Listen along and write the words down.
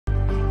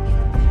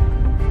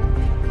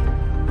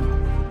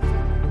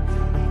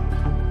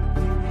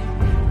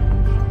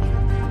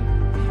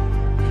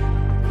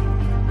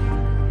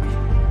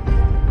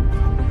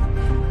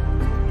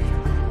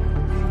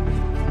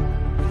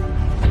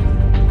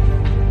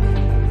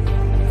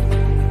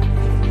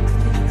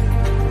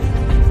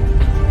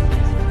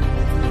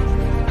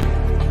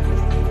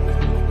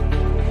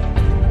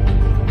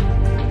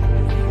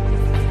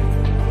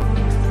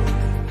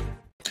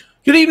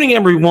evening,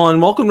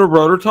 everyone. Welcome to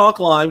Rotor Talk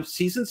Live,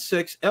 Season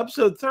 6,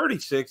 Episode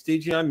 36,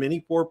 DJI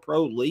Mini 4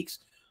 Pro leaks.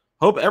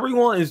 Hope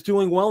everyone is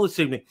doing well this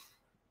evening.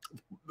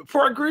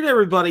 Before I greet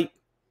everybody,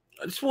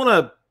 I just want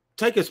to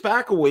take us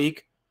back a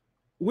week.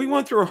 We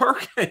went through a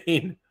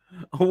hurricane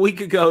a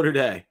week ago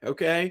today,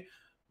 okay?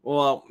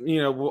 Well,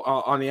 you know,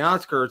 on the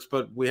outskirts,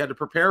 but we had to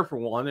prepare for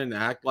one and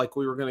act like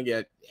we were going to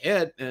get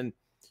hit. And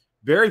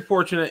very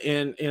fortunate,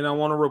 and I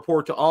want to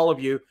report to all of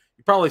you.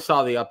 You probably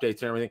saw the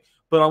updates and everything.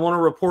 But I want to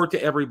report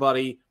to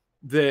everybody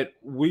that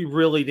we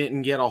really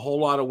didn't get a whole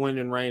lot of wind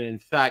and rain. In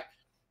fact,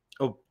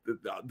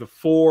 the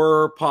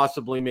 4,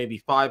 possibly maybe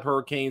 5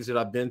 hurricanes that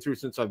I've been through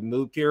since I've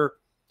moved here,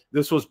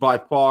 this was by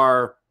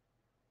far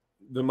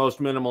the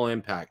most minimal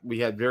impact. We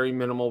had very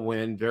minimal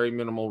wind, very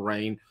minimal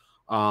rain.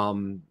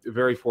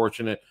 Very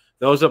fortunate.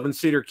 Those up in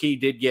Cedar Key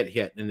did get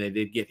hit, and they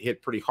did get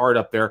hit pretty hard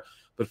up there.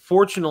 But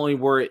fortunately,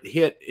 where it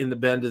hit in the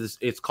bend of this,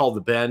 it's called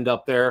the Bend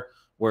up there,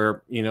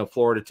 where, you know,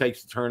 Florida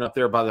takes the turn up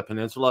there by the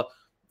peninsula.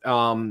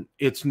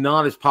 It's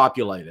not as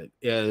populated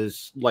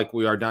as like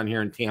we are down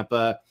here in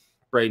Tampa,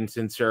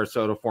 Bradenton,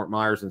 Sarasota, Fort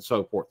Myers, and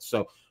so forth.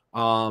 So,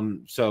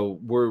 so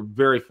we're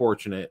very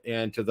fortunate.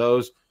 And to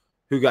those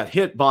who got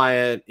hit by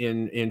it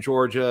in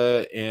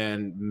Georgia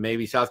and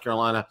maybe South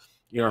Carolina,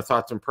 you know, our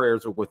thoughts and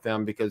prayers are with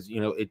them, because, you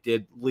know, it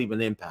did leave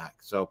an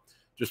impact. So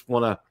just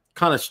want to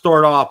kind of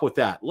start off with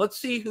that. Let's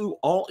see who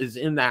all is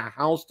in that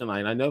house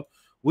tonight. I know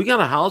we got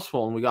a house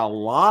full, and we got a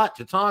lot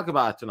to talk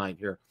about tonight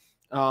here.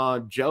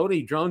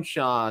 Jody Drone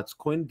Shots,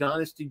 Quinn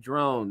Dynasty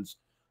Drones,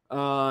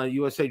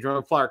 USA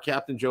Drone Flyer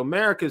Captain Joe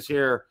Merrick is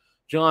here.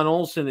 John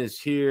Olson is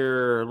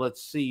here.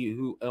 Let's see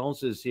who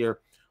else is here.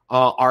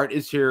 Art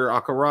is here.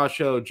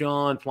 Akarasho,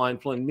 John, Flying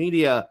Flynn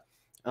Media.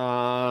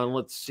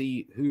 Let's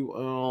see who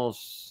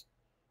else.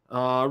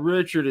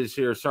 Richard is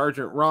here.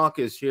 Sergeant Rock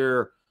is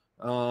here.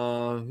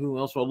 Who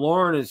else? Well,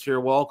 Lauren is here.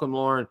 Welcome,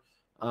 Lauren.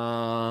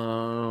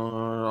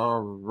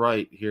 All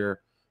right here.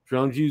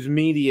 Drone Views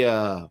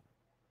Media.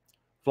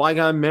 Fly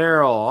Guy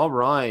Merrill. All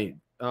right.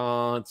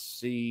 Let's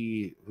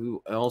see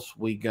who else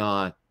we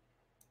got.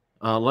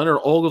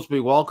 Leonard Oglesby.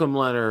 Welcome,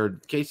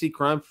 Leonard. Casey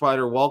Crime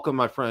Fighter. Welcome,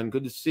 my friend.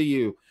 Good to see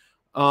you.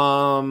 Okay.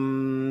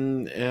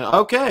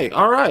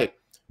 All right.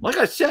 Like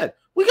I said,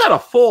 we got a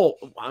full,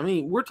 I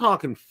mean, we're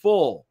talking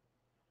full.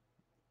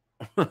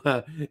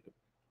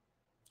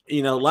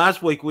 You know,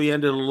 last week we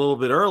ended a little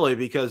bit early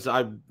because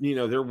you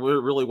know, there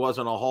really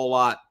wasn't a whole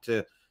lot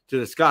to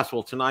discuss.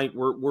 Well, tonight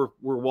we're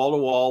wall to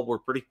wall. We're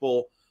pretty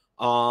full.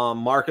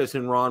 Marcus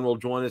and Ron will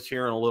join us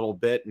here in a little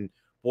bit, and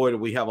boy, do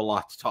we have a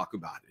lot to talk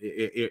about.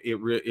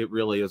 It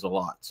really is a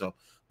lot. So,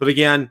 but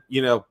again,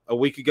 you know, a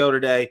week ago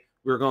today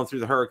we were going through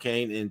the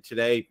hurricane, and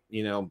today,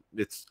 you know,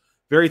 it's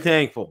very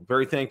thankful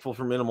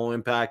for minimal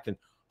impact, and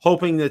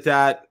hoping that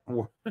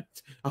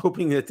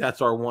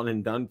that's our one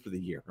and done for the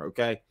year.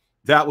 Okay.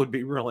 That would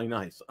be really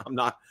nice. I'm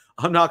not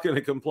going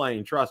to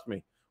complain. Trust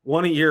me.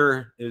 One a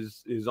year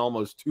is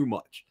almost too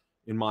much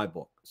in my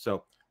book.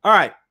 So, all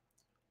right,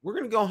 we're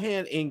going to go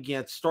ahead and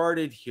get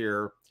started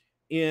here.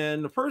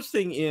 And the first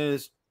thing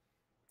is,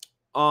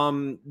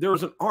 there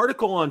was an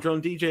article on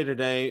Drone DJ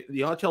today.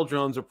 The Autel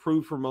drones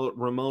approved for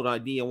remote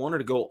ID. I wanted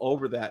to go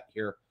over that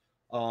here.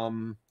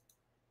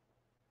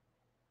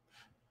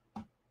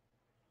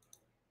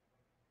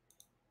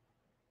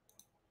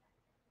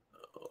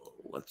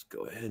 Let's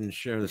go ahead and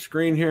share the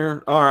screen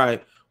here. All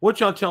right. Which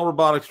Autel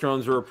robotics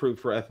drones are approved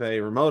for FAA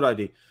remote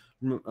ID?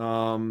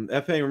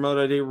 FAA remote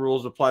ID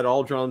rules apply to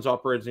all drones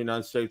operated in the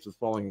United States with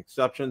following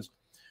exceptions.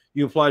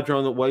 You can fly a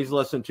drone that weighs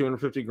less than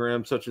 250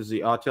 grams, such as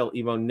the Autel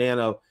Evo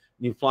Nano,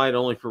 and you fly it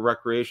only for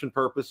recreation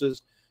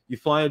purposes. You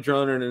fly a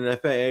drone in an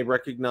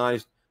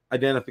FAA-recognized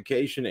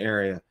identification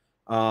area.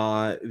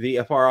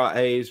 The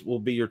FRIAs will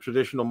be your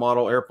traditional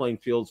model airplane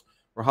fields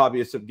where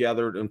hobbyists have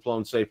gathered and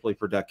flown safely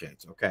for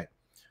decades. Okay.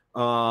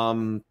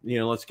 You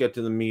know, let's get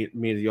to the meat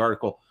of the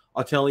article.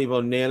 Autel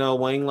Evo Nano,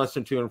 weighing less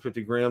than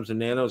 250 grams. The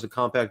Nano is a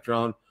compact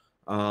drone.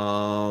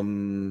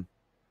 The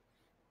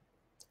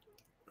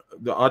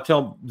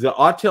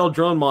Autel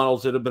drone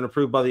models that have been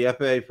approved by the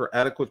FAA for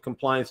adequate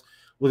compliance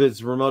with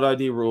its remote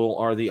ID rule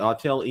are the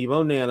Autel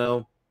Evo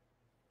Nano,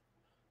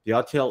 the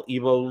Autel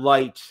Evo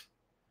Lite,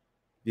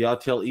 the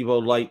Autel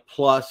Evo Lite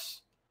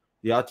Plus,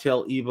 the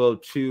Autel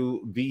Evo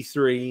 2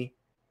 V3,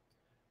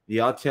 the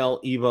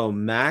Autel Evo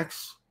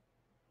Max,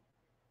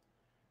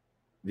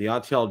 the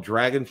Autel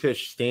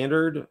Dragonfish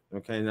Standard.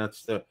 Okay, and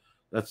that's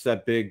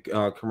that big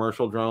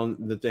commercial drone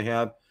that they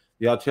have.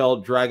 The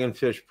Autel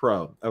Dragonfish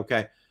Pro.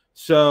 Okay,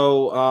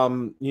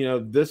 so you know,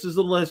 this is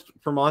the list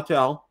from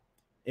Autel,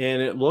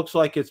 and it looks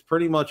like it's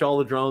pretty much all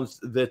the drones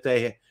that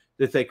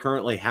they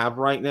currently have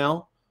right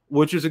now,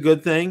 which is a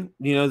good thing.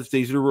 You know,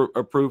 these are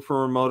approved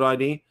for remote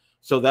ID,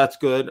 so that's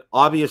good.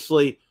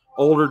 Obviously,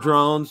 older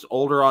drones,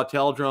 older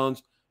Autel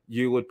drones,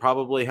 you would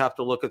probably have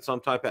to look at some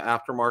type of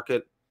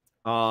aftermarket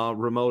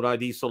remote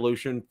ID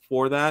solution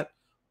for that.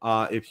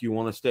 If you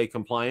want to stay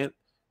compliant,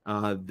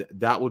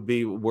 that would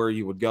be where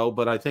you would go.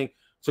 But I think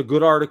it's a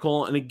good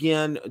article. And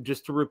again,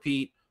 just to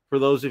repeat, for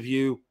those of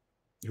you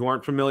who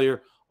aren't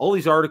familiar, all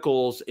these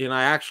articles. And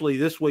I actually,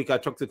 this week, I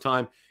took the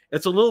time.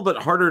 It's a little bit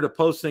harder to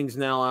post things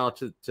now out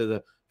to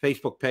the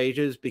Facebook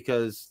pages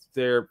because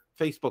their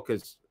Facebook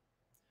is,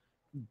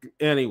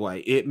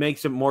 anyway, it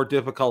makes it more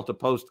difficult to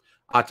post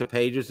out to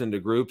pages and to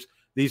groups.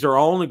 These are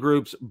all in the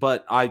groups,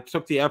 but I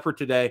took the effort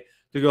today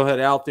to go ahead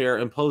out there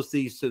and post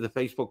these to the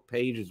Facebook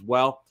page as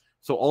well.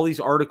 So all these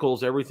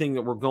articles, everything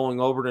that we're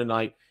going over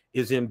tonight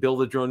is in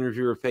Build a Drone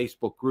Reviewer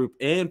Facebook group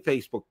and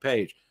Facebook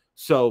page.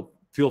 So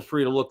feel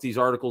free to look these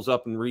articles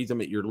up and read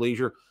them at your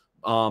leisure.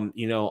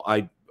 You know,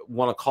 I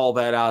want to call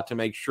that out to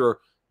make sure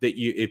that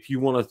you, if you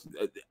want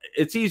to,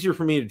 it's easier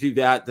for me to do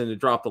that than to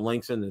drop the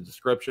links in the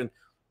description.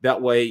 That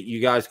way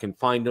you guys can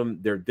find them.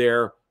 They're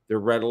there.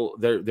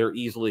 They're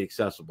easily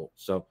accessible.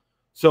 So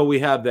we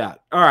have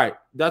that. All right.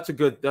 That's a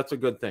good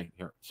thing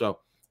here. So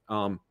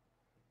we're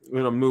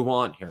going to move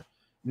on here.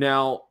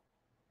 Now,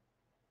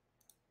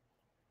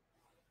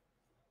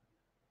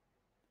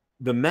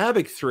 the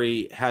Mavic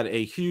 3 had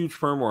a huge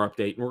firmware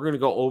update, and we're going to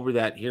go over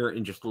that here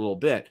in just a little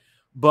bit.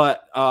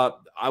 But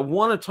I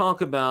want to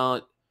talk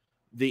about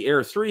the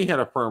Air 3 had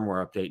a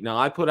firmware update. Now,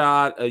 I put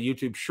out a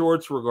YouTube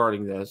Shorts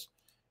regarding this,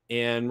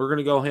 and we're going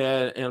to go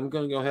ahead, and I'm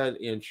going to go ahead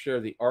and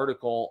share the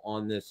article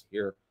on this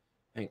here.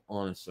 Hang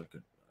on a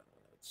second.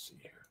 Let's see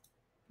here.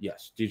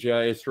 Yes, DJI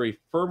Air 3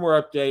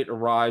 firmware update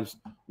arrives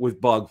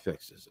with bug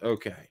fixes.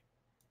 Okay.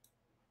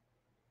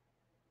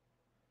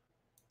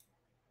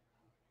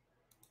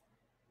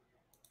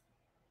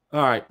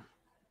 All right.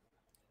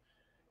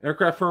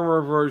 Aircraft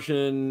firmware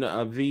version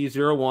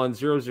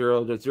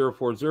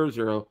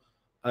V0100.0400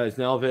 is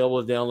now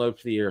available to download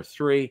for the Air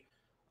 3.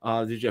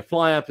 The DJI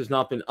Fly app has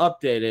not been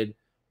updated,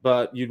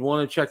 but you'd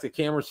want to check the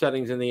camera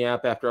settings in the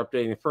app after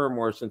updating the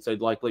firmware since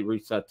they'd likely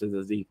reset to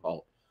the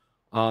default.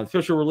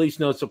 Official release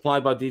notes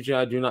supplied by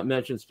DJI do not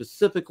mention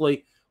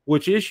specifically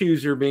which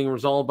issues are being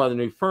resolved by the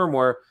new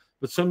firmware,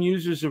 but some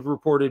users have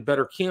reported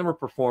better camera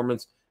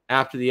performance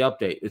after the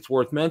update. It's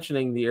worth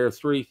mentioning the Air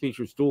 3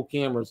 features dual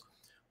cameras,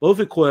 both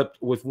equipped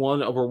with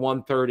 1 over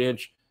 1/3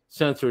 inch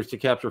sensors to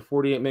capture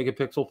 48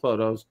 megapixel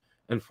photos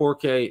and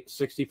 4K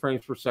 60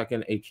 frames per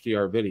second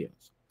HDR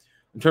videos.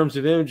 In terms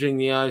of imaging,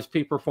 the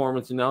ISP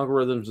performance and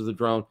algorithms of the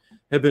drone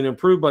have been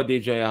improved by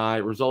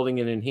DJI, resulting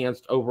in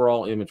enhanced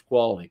overall image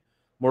quality.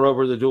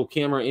 Moreover, the dual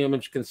camera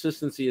image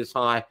consistency is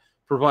high,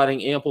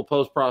 providing ample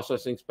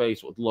post-processing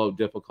space with low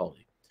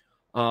difficulty.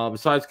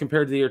 Besides,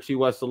 compared to the Air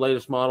 2S, the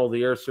latest model,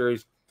 the Air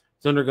series,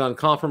 has undergone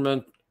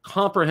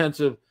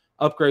comprehensive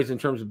upgrades in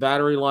terms of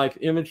battery life,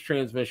 image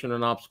transmission,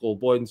 and obstacle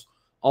avoidance,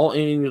 all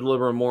aiming to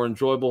deliver a more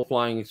enjoyable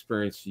flying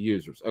experience to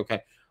users.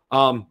 Okay.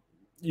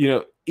 You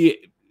know,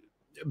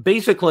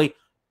 basically,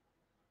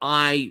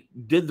 I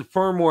did the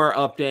firmware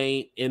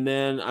update, and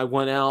then I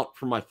went out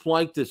for my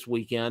flight this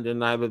weekend,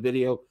 and I have a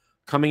video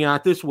coming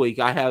out this week.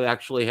 I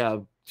actually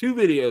have 2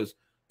 videos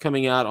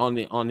coming out on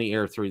the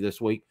Air 3 this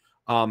week.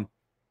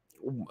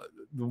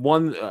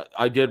 One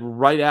I did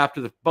right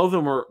after both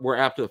of them were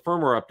after the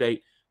firmware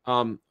update.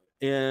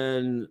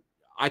 And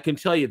I can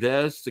tell you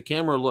this: the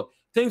camera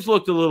things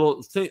look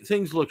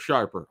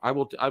sharper. I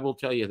will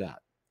tell you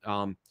that.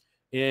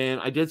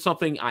 And I did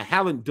something I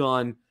haven't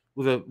done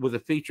with a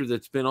feature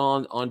that's been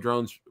on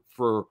drones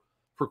for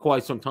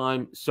quite some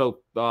time. So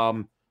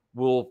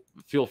we'll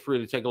feel free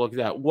to take a look at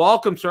that.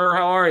 Welcome, sir.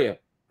 How are you?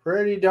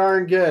 Pretty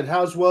darn good.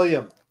 How's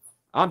William?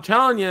 I'm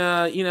telling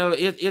you, you know,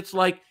 it's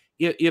like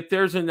if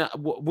there's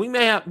we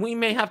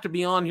may have to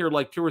be on here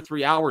like 2 or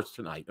 3 hours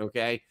tonight.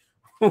 Okay.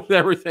 With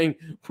everything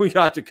we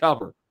got to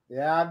cover.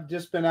 Yeah, I've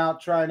just been out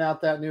trying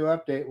out that new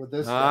update with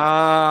this.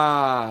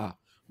 Well,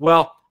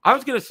 I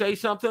was going to say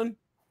something.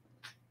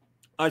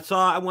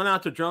 I went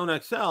out to Drone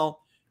XL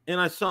and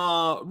I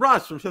saw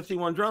Russ from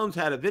 51 Drones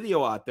had a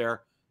video out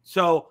there.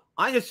 So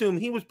I assume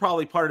he was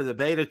probably part of the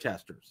beta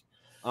testers.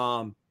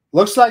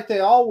 Looks like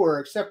they all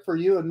were, except for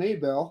you and me,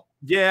 Bill.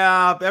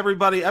 Yeah,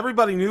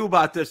 everybody knew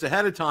about this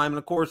ahead of time. And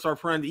of course, our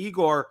friend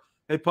Igor,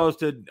 they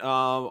posted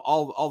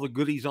all the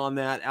goodies on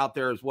that out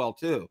there as well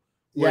too.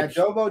 Yeah,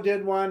 Jobo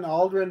did one,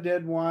 Aldrin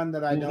did one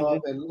that I know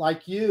of, and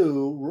like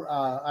you,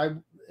 I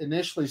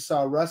initially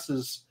saw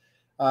Russ's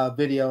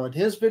video, and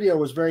his video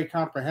was very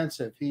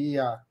comprehensive. He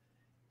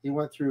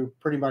went through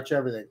pretty much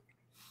everything.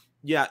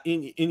 Yeah,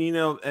 and you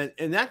know,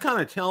 and that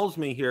kind of tells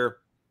me here.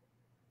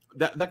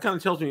 That kind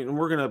of tells me, and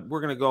we're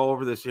gonna go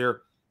over this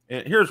here.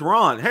 And here's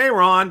Ron. Hey,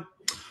 Ron.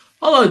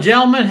 Hello,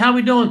 gentlemen. How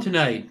we doing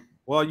tonight?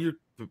 Well, you're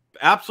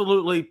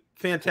absolutely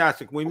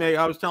fantastic.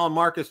 I was telling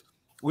Marcus,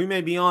 we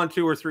may be on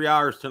 2 or 3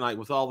 hours tonight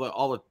with all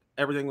the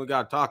everything we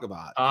got to talk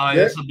about.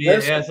 This will be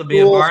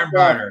a barn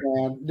burner.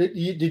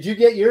 Did you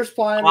get yours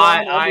flying?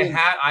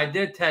 I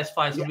did test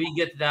fly, so we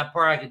get to that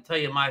part, I can tell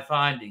you my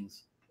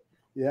findings.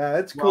 Yeah,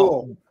 it's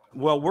cool.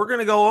 Well, we're going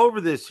to go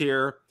over this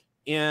here,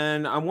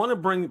 and I want to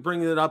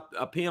bring it up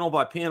panel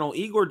by panel.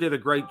 Igor did a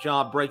great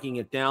job breaking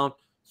it down,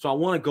 so I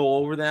want to go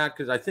over that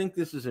because I think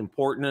this is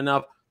important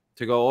enough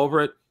to go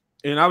over it.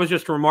 And I was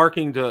just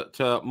remarking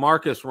to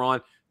Marcus,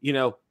 Ron, you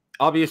know,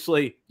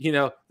 obviously, you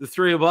know, the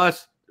three of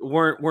us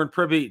weren't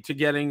privy to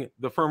getting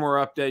the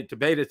firmware update to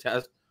beta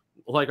test.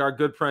 like our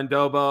good friend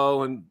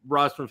Dobo and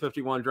Russ from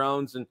 51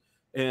 Drones and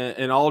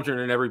Aldrin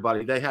and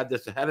everybody. They had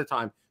this ahead of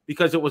time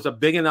because it was a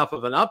big enough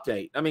of an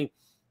update. I mean,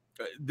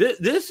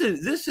 this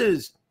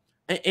is,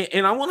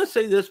 and I want to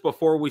say this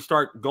before we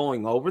start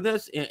going over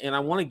this, and I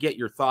want to get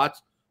your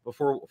thoughts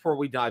before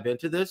we dive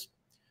into this.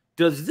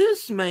 Does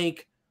this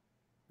make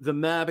the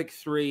Mavic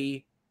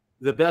 3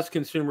 the best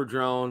consumer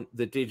drone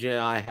that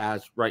DJI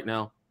has right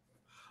now?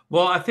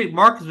 Well, I think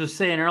Marcus was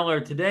saying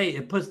earlier today,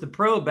 it puts the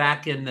Pro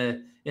back in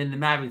the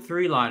Mavic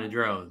 3 line of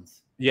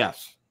drones.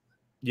 Yes.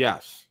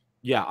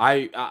 Yeah,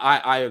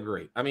 I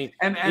agree. I mean,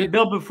 and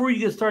Bill, before you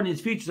get started on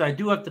these features, I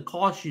do have to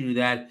caution you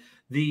that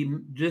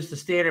just the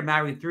standard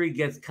Mavic 3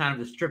 gets kind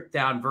of a stripped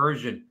down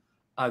version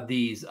of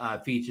these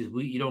features.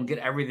 You don't get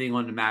everything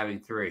on the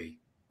Mavic 3.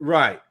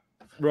 Right.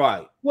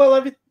 Well,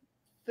 everything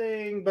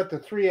but the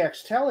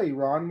 3X Tele,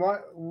 Ron.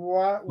 What?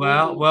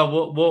 Well,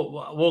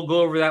 we'll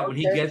go over that when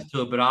he gets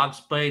to it. But I'll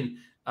explain.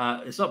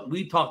 Something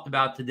we talked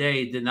about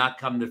today did not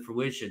come to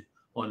fruition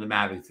on the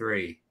Mavic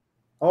 3.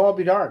 Oh, I'll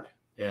be darned.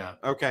 Yeah.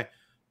 Okay.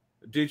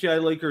 DJI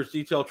leakers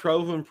detail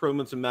trove of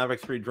improvements in Mavic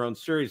 3 drone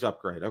series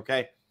upgrade.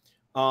 Okay.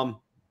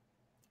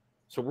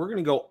 So we're going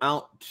to go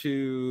out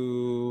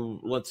to,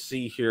 let's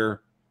see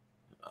here.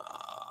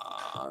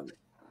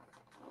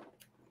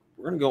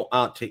 We're going to go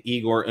out to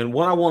Igor. And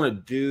what I want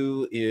to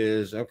do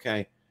is,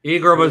 okay.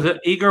 Igor was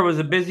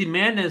a busy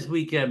man this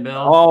weekend,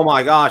 Bill. Oh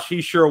my gosh,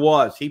 he sure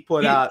was. He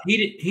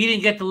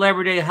didn't get the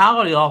Labor Day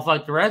holiday off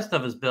like the rest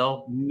of us,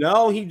 Bill.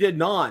 No, he did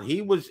not.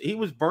 He was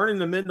burning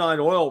the midnight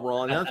oil,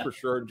 Ron. That's for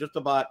sure. Just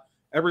about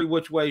every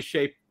which way,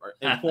 shape,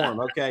 and form.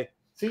 Okay.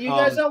 So you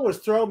guys always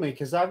throw me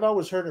because I've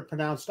always heard it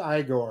pronounced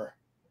Igor.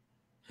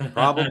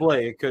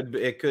 Probably it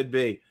could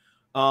be.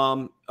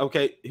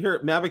 Okay, here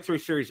Mavic 3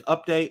 series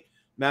update.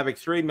 Mavic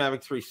 3,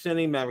 Mavic 3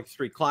 Cine, Mavic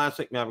 3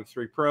 Classic, Mavic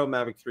 3 Pro,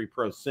 Mavic 3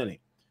 Pro Cine.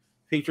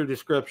 Feature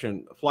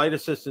description: flight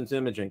assistance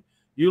imaging.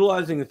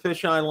 Utilizing the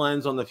fisheye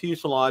lens on the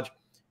fuselage,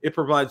 it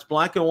provides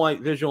black and white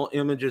visual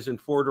images in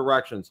 4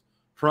 directions: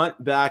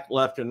 front, back,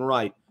 left, and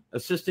right,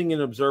 assisting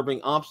in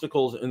observing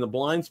obstacles in the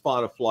blind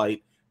spot of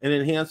flight and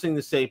enhancing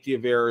the safety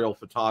of aerial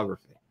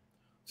photography.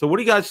 So what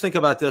do you guys think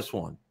about this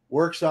one?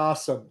 Works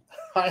awesome.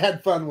 I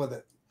had fun with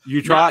it.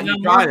 You tried it?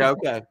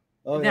 Okay.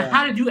 Oh, now,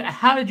 yeah.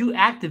 how did you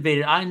activate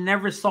it? I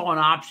never saw an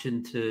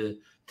option to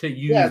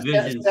use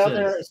vision.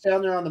 It's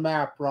down there on the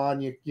map,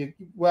 Ron.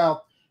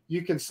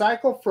 You can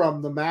cycle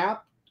from the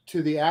map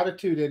to the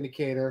attitude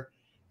indicator,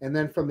 and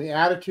then from the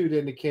attitude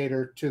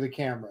indicator to the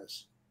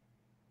cameras.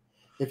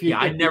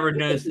 I never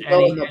noticed any.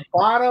 Go in the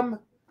bottom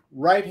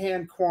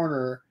right-hand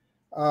corner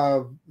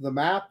of the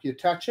map, you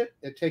touch it,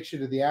 it takes you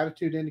to the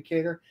attitude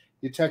indicator.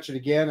 You touch it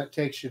again, it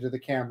takes you to the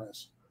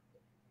cameras.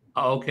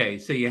 Oh, okay,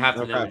 so you have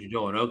to know what you're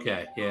doing.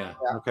 Okay, yeah.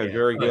 Okay,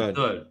 very good.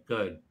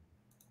 Good.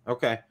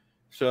 Okay,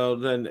 so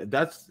then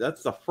that's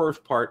the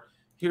first part.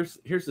 Here's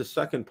the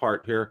second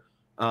part here.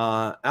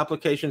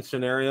 Application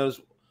scenarios,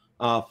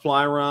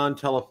 fly around,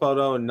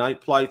 telephoto, and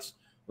night flights.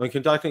 When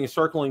conducting a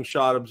circling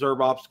shot,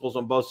 observe obstacles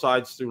on both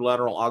sides through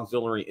lateral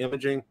auxiliary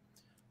imaging.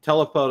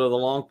 Telephoto, the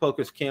long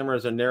focus camera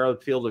has a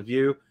narrowed field of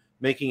view,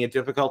 making it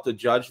difficult to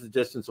judge the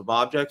distance of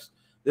objects.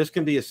 This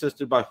can be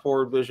assisted by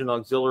forward vision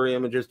auxiliary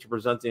images to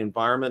present the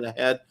environment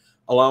ahead,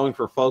 allowing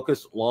for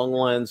focus, long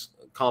lens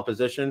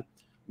composition.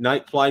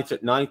 Night flights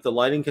at night, the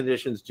lighting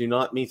conditions do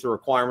not meet the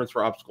requirements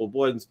for obstacle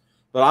avoidance,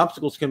 but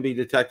obstacles can be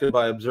detected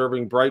by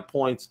observing bright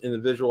points in the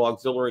visual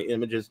auxiliary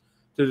images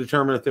to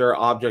determine if there are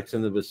objects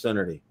in the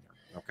vicinity.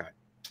 Okay.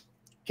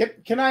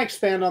 Can I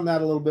expand on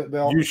that a little bit,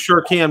 Bill? You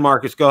sure can,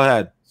 Marcus. Go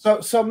ahead.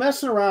 So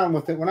messing around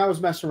with it, when I was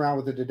messing around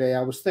with it today,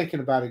 I was thinking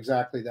about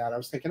exactly that. I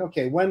was thinking,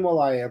 okay, when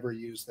will I ever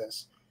use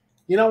this?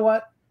 You know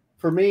what?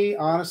 For me,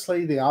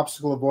 honestly, the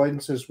obstacle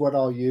avoidance is what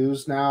I'll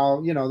use.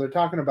 Now, they're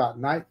talking about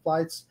night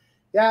flights.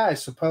 Yeah, I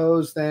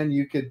suppose then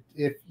you could,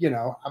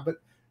 but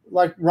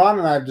like Ron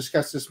and I have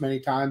discussed this many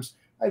times,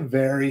 I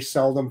very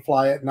seldom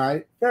fly at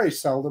night, very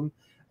seldom.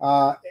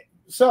 But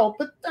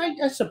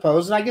I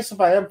suppose, and I guess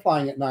if I am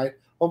flying at night,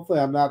 hopefully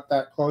I'm not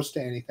that close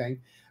to anything.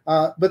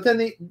 But then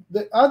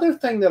the other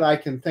thing that I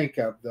can think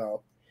of,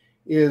 though,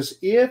 is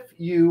if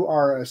you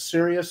are a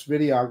serious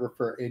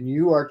videographer and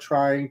you are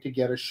trying to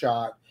get a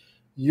shot,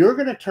 you're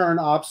going to turn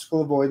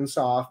obstacle avoidance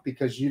off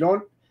because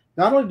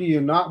not only do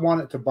you not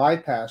want it to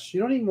bypass, you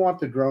don't even want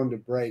the drone to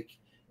break.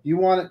 You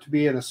want it to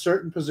be in a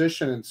certain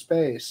position in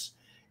space.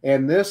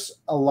 And this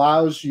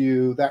allows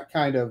you that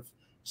kind of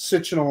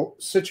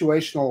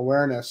situational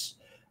awareness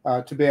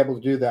to be able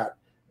to do that.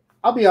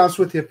 I'll be honest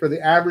with you, for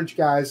the average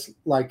guys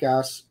like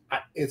us,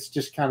 it's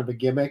just kind of a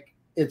gimmick.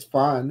 It's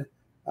fun.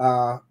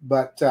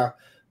 But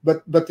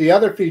the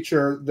other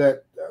feature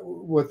that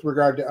with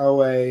regard to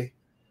OA,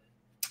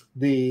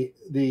 the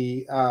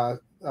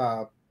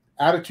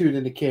attitude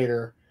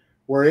indicator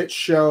where it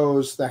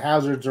shows the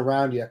hazards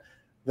around you,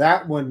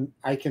 that one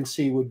I can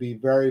see would be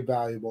very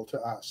valuable to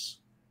us.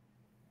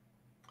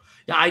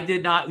 Yeah, I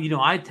did not,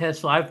 I've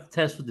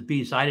tested with the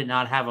piece. I did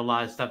not have a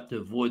lot of stuff to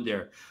avoid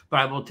there, but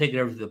I will take it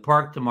over to the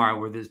park tomorrow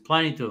where there's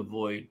plenty to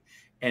avoid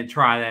and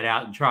try that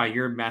out and try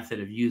your method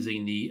of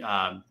using the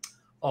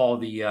all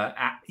the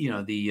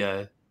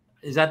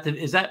is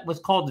that what's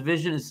called the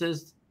vision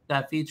assist,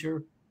 that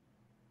feature?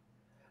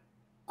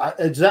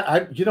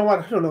 You know what?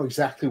 I don't know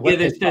exactly what.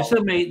 Yeah, there's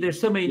so many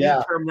new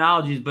Yeah.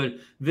 terminologies, but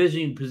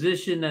vision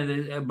position.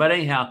 But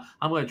anyhow,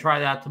 I'm going to try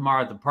that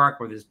tomorrow at the park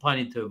where there's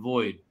plenty to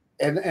avoid.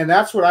 And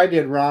that's what I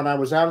did, Ron. I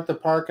was out at the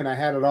park and I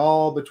had it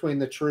all between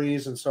the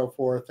trees and so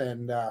forth,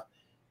 and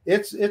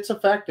it's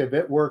effective.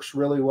 It works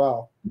really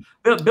well.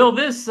 Bill,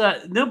 this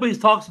nobody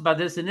talks about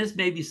this, and this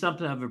may be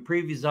something of a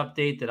previous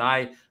update that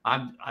I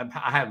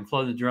haven't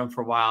flown the drone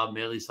for a while,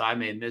 admittedly, so I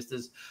may have missed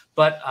this.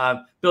 But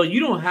Bill, you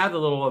don't have the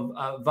little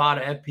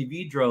Vada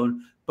FPV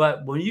drone,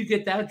 but when you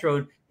get that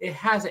drone, it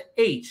has an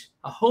H,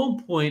 a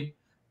home point.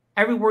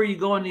 Everywhere you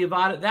go on the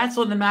Avata, that's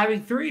on the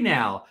Mavic 3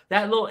 now.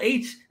 That little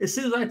H, as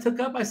soon as I took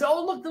up, I said,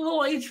 oh, look, the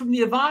little H from the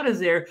Avata's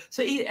there.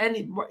 So,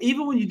 and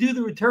even when you do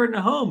the return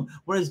to home,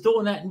 when it's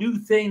doing that new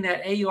thing,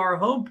 that AR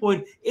home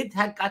point, it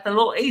had got the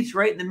little H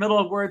right in the middle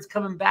of where it's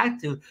coming back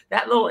to.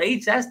 That little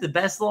H, that's the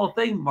best little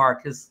thing,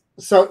 Marcus.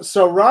 So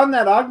Ron,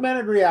 that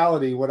augmented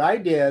reality, what I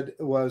did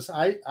was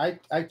I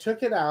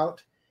took it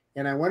out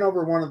and I went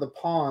over one of the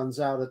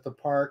ponds out at the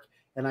park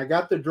and I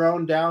got the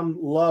drone down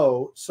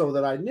low so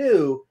that I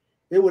knew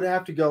it would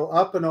have to go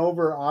up and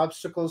over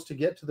obstacles to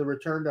get to the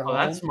return to home. Oh,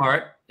 that's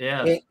smart.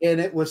 Yeah. And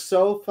it was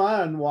so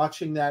fun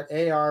watching that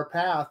AR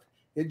path.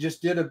 It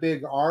just did a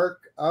big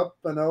arc up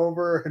and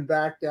over and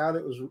back down.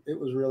 It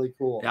was really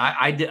cool. Yeah,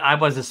 I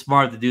wasn't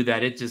smart to do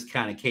that. It just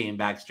kind of came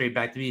straight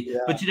back to me. Yeah.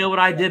 But you know what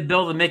I did,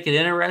 Bill, to make it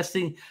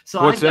interesting?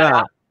 So what's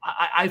that?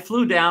 I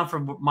flew down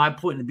from my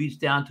point in the beach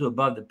down to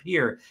above the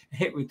pier,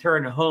 hit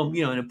return to home,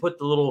 and it put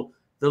the little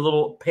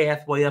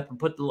pathway up and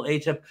put the little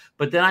H up.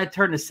 But then I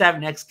turned the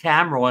 7X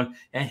camera on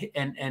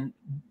and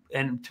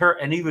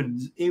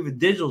even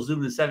digital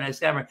zoom the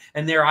 7X camera,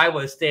 and there I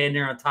was standing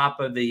there on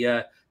top of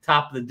the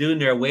dune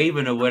there,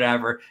 waving or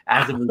whatever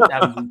as it was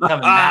coming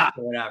back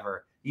or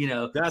whatever.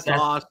 That's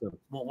awesome.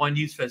 One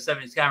use for the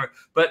 7X camera.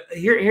 But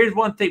here's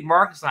one thing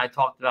Marcus and I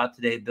talked about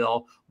today,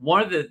 Bill.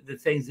 One of the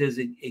things is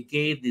it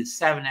gave the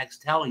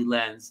 7X tele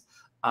lens.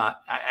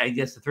 I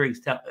guess the 3X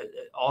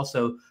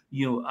also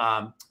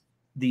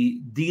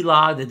the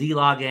D-Log, the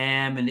D-Log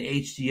AM, and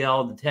the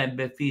HDL, the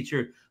 10-bit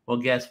feature. Well,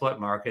 guess what,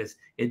 Marcus?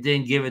 It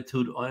didn't give it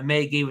to. It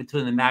may give it to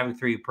in the Mavic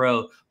 3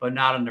 Pro, but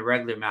not on the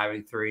regular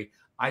Mavic 3.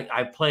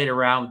 I played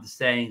around with the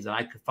settings, and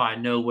I could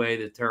find no way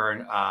to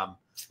turn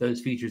those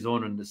features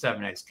on the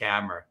 7X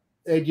camera.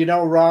 And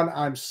Ron,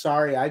 I'm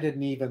sorry, I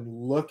didn't even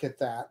look at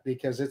that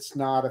because it's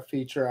not a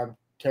feature I'm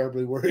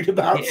terribly worried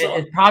about.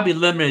 It's probably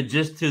limited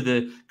just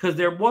to because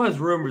there was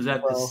rumors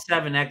that the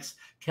 7X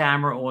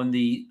camera on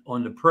the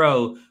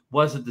Pro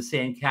wasn't the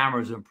same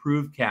camera as an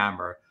improved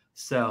camera.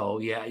 So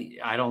yeah,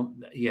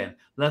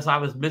 unless I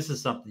was missing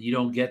something, you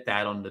don't get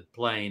that on the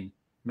plain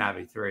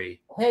Mavic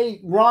 3. Hey,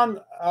 Ron,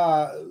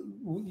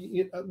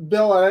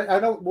 Bill, I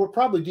don't. We're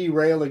probably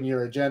derailing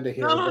your agenda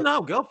here.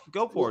 No,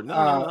 go for it.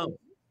 No.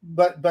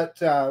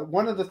 But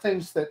one of the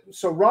things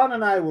so Ron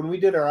and I, when we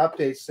did our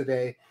updates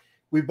today,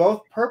 we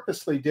both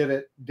purposely did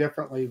it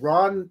differently.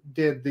 Ron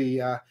did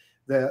the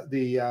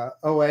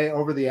OA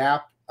over the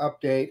app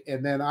update,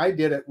 and then I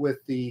did it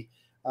with the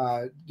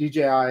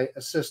DJI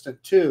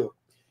Assistant 2.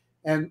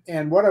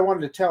 And what I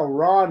wanted to tell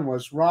Ron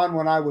was,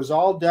 when I was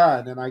all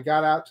done and I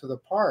got out to the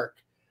park,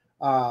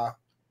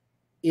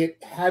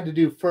 it had to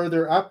do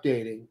further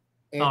updating.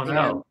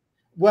 And,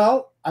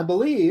 well, I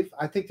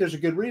think there's a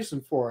good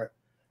reason for it.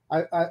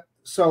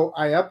 So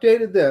I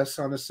updated this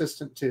on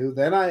Assistant 2,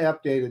 then I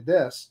updated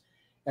this.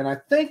 And I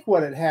think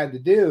what it had to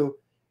do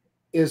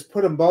is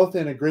put them both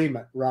in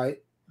agreement,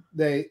 right?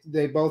 They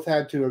both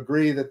had to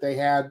agree that they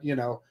had,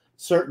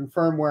 certain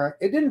firmware.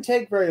 It didn't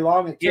take very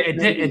long.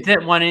 It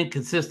did one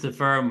inconsistent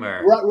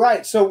firmware.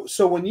 Right.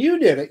 So when you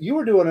did it, you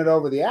were doing it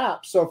over the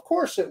app. So of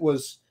course it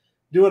was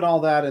doing all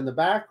that in the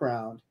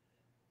background.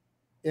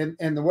 And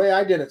the way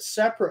I did it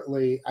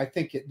separately, I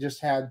think it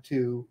just had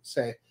to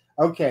say,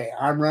 okay,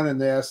 I'm running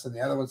this, and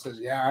the other one says,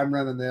 yeah, I'm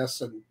running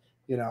this, and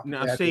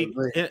Now see,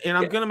 and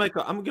I'm gonna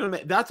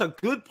make that's a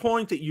good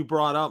point that you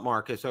brought up,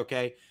 Marcus.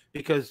 Okay,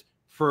 because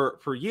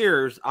for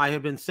years I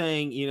have been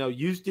saying,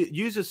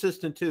 use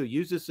Assistant 2,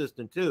 use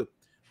Assistant 2,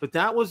 but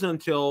that was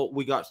until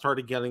we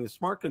started getting the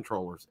smart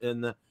controllers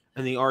and the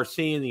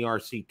RC and the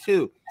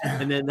RC2,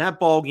 and then that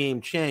ball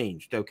game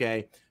changed.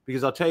 Okay,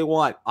 because I'll tell you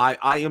what,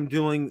 I am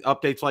doing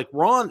updates like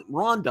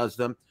Ron does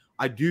them.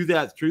 I do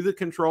that through the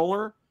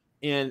controller,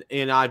 and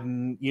I've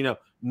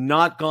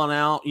not gone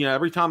out.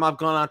 Every time I've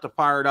gone out to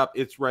fire it up,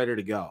 it's ready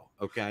to go.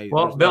 Okay.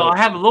 Well, Bill, I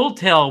have a little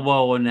tail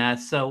woe on that.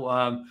 So,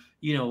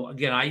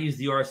 again, I use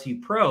the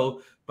RC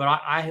Pro, but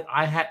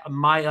I had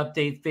my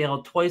update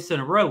failed twice in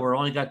a row where I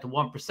only got to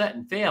 1%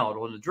 and failed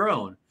on the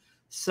drone.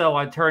 So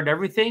I turned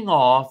everything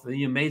off,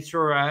 and made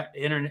sure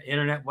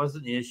internet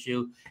wasn't an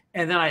issue.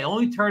 And then I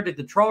only turned the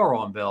controller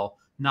on, Bill,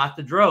 not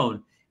the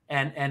drone,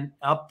 and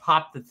up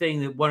popped the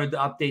thing that wanted to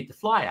update the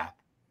Fly app.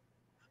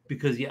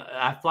 Because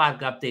Fly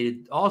got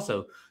updated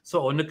also.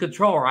 So on the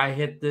controller, I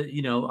hit the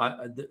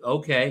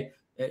okay.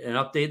 and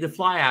updated the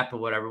Fly app or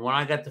whatever. When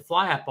I got the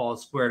Fly app all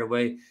squared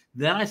away,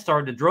 then I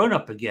started the drone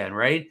up again,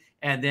 right?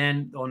 And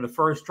then on the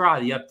first try,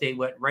 the update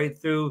went right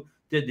through,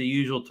 did the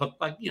usual, took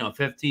like,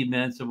 15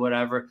 minutes or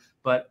whatever,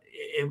 but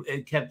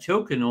it kept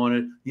choking on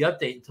it, the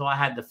update, until I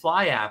had the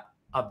Fly app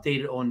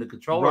updated on the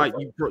controller. Right.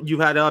 You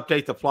had to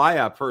update the Fly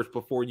app first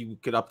before you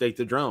could update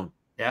the drone.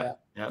 Yeah.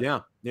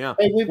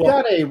 Hey, we've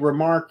got a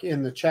remark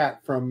in the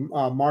chat from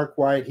Mark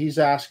White. He's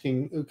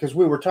asking, because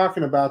we were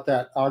talking about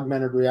that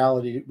augmented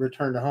reality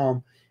return to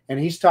home, and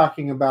he's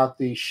talking about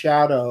the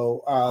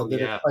shadow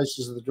it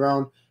places of the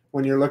drone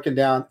when you're looking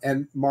down.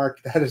 And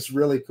Mark, that is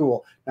really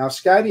cool. Now,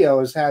 Skydio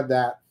has had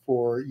that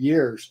for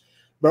years,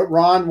 but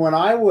Ron, when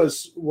I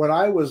was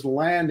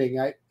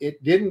landing,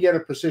 it didn't get a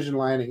precision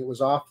landing. It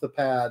was off the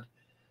pad,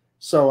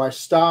 so I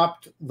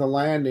stopped the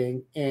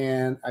landing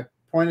and I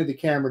pointed the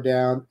camera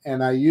down,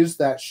 and I used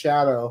that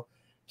shadow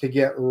to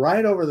get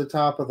right over the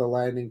top of the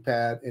landing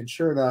pad, and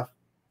sure enough,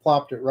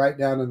 plopped it right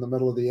down in the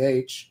middle of the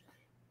H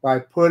by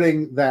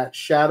putting that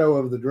shadow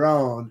of the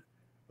drone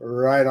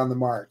right on the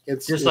mark.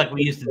 It's like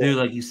we used to do,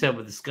 like you said,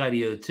 with the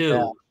Skydio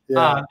too.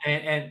 Yeah.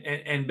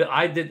 And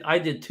I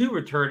did 2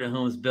 return to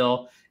homes,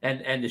 Bill,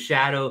 and the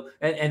shadow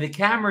and the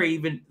camera,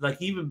 even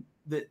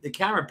the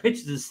camera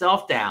pitches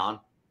itself down,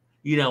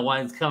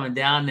 when it's coming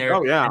down there.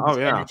 Oh yeah. And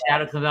the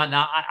shadow comes out.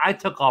 Now I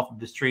took off of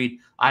the street.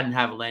 I didn't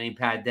have a landing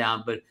pad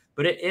down, but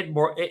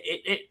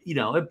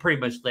it pretty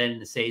much landed in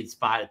the same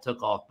spot. It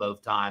took off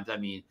both times. I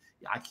mean,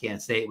 I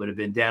can't say it would have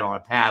been dead on a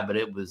pad, but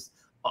it was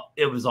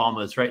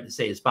almost right in the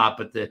same spot.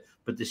 But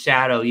the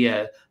shadow,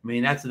 yeah, I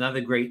mean, that's another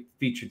great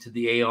feature to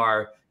the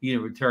AR,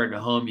 return to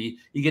home. You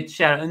get the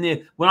shadow. And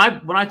then when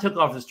I took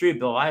off the street,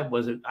 Bill, I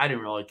didn't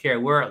really care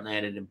where it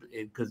landed,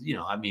 because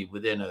I mean,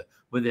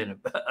 within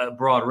a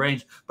broad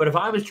range. But if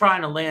I was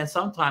trying to land,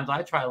 sometimes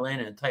I try to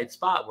land in a tight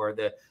spot where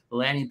the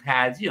landing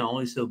pads,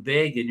 only so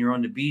big, and you're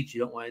on the beach, you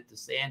don't want it to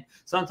sand.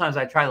 Sometimes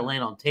I try to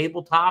land on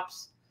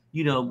tabletops,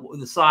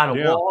 the side of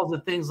walls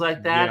and things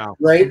like that. Yeah.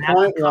 Great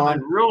point,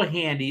 Ron. Real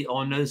handy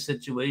on those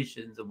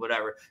situations or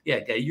whatever.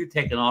 Yeah, you're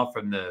taking off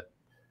from the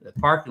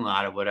parking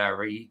lot or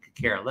whatever. You could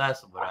care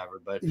less or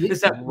whatever. But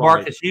it's that,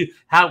 Marcus,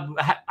 how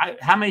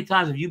many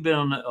times have you been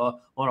on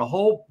a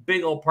whole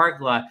big old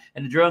parking lot,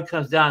 and the drone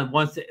comes down and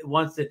wants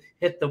to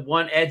hit the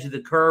one edge of the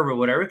curb or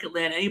whatever? It could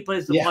land any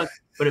place it wants,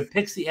 but it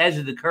picks the edge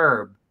of the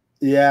curb.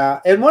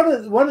 Yeah, and one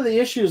of the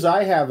issues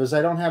I have is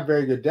I don't have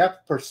very good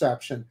depth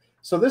perception.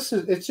 So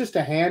it's just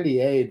a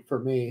handy aid for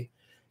me.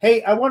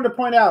 Hey, I wanted to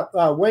point out,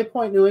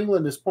 Waypoint New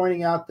England is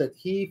pointing out that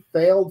he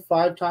failed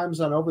 5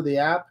 times on over the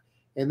app,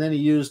 and then he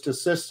used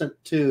Assistant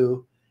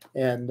 2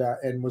 and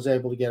was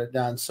able to get it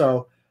done.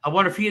 So I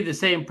wonder if he had the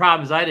same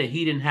problem as I did.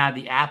 He didn't have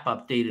the app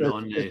updated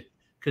on the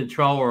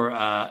controller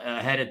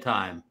ahead of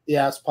time.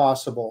 Yeah, it's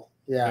possible.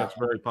 Yeah, that's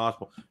very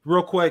possible.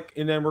 Real quick,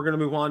 and then we're going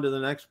to move on to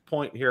the next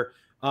point here.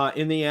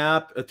 In the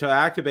app, to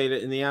activate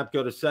it in the app,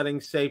 go to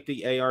Settings,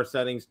 Safety, AR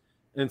Settings,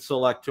 and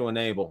select to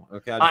enable.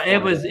 Okay.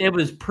 It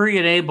was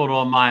pre-enabled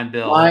on mine,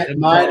 Bill.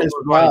 Mine as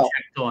well.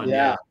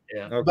 Yeah.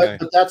 Okay.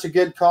 But that's a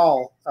good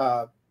call,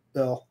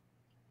 Bill.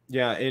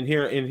 Yeah,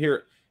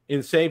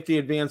 in safety,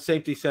 advanced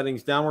safety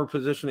settings, downward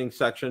positioning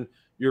section,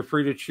 you're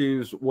free to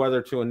choose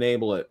whether to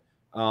enable it.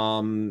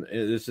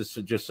 This is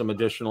just some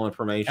additional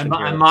information.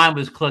 And mine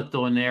was clicked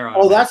on there.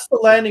 That's the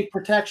landing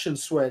protection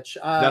switch.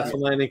 That's the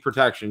landing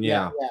protection.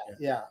 Yeah.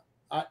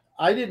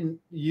 I didn't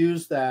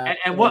use that.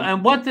 And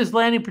what does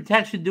landing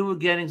protection do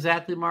again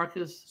exactly,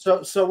 Marcus?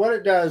 So what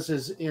it does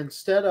is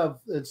instead of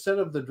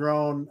the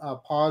drone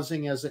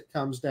pausing as it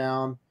comes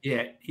down,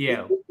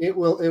 it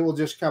will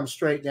just come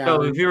straight down.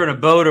 So if you're in a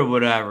boat or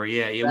whatever,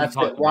 that's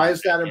it. Why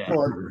is that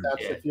important?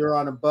 That's if you're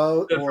on a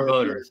boat, good for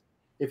boaters.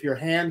 If you're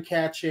hand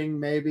catching,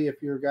 maybe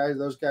if you're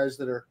those guys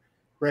that are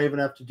brave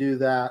enough to do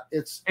that.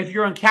 If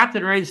you're on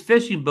Captain Ray's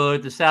fishing boat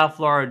at the South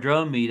Florida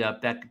Drone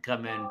Meetup, that could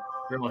come in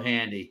real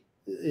handy.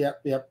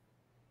 Yep.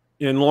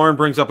 And Lauren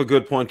brings up a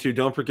good point too.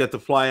 Don't forget the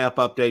Fly app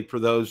update for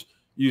those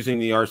using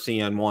the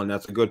RCN1.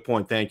 That's a good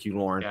point. Thank you,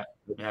 Lauren.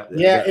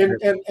 Yeah.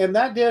 And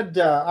that did.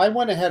 I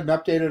went ahead and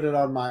updated it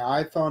on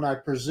my iPhone. I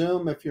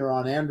presume if you're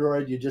on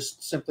Android, you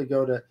just simply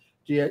go to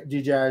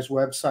DJI's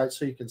website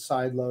so you can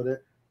sideload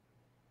it.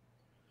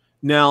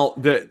 Now,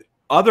 the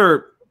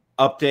other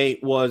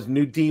update was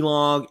new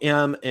D-Log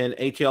M and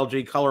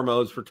HLG color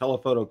modes for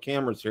telephoto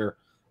cameras here.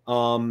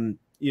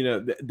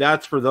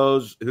 That's for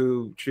those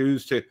who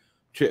choose to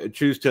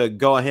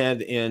go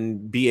ahead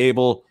and be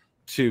able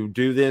to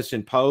do this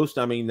in post.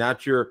 I mean,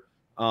 that's your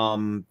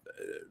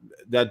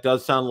that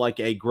does sound like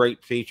a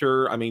great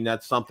feature. I mean,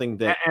 that's something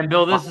that. And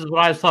Bill, this is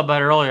what I was talking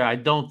about earlier. I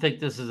don't think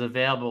this is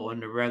available in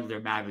the regular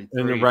Mavic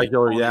 3. In the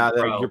regular,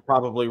 you're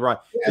probably right.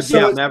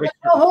 Mavic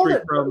 3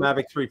 Pro,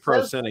 Mavic 3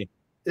 Pro Cine.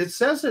 It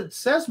says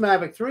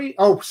Mavic 3.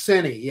 Oh,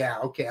 Cine. Yeah.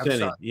 Okay. I'm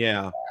sorry.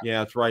 Yeah.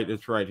 It's right.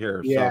 It's right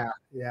here. Yeah.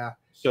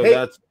 So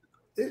that's.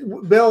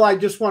 Bill, I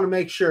just want to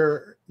make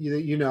sure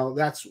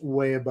that's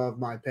way above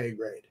my pay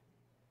grade.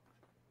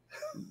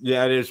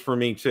 Yeah, it is for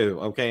me too.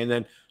 Okay, and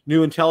then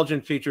new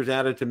intelligent features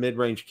added to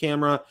mid-range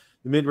camera.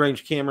 The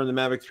mid-range camera in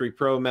the Mavic 3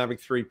 Pro, Mavic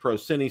 3 Pro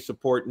Cine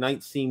support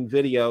night scene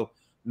video,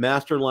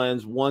 master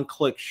lens,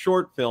 one-click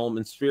short film,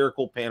 and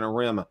spherical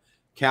panorama.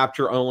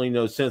 Capture only,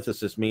 no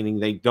synthesis, meaning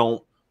they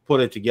don't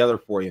put it together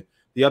for you.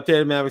 The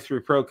updated Mavic 3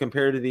 Pro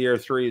compared to the Air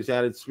 3 has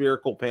added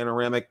spherical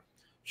panoramic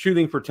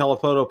shooting for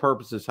telephoto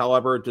purposes.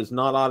 However, it does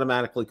not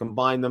automatically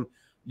combine them.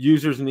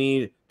 Users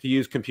need to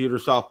use computer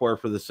software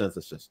for the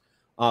synthesis.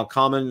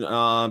 Common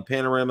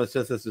panorama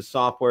synthesis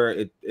software,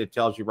 it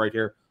tells you right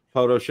here,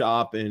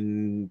 Photoshop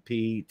and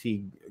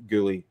PT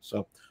GUI.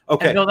 So,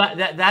 okay. And Bill,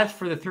 that's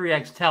for the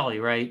 3X Tele,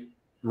 right?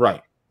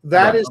 Right.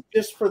 That is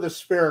just for the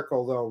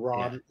spherical, though,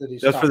 Ron. Yeah.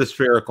 That's for the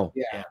spherical.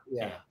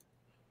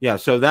 Yeah.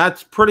 So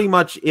that's pretty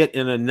much it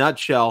in a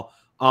nutshell.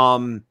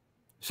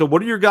 So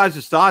what are your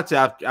guys' thoughts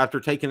after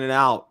taking it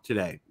out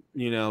today?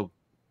 You know,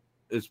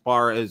 as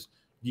far as,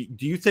 do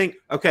you think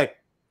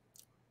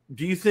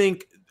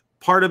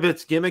part of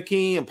it's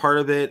gimmicky and part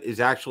of it is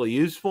actually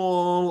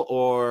useful,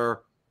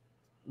 or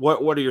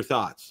what are your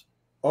thoughts?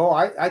 Oh,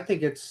 I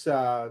think it's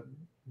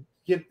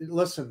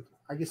listen,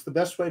 I guess the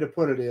best way to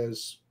put it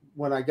is,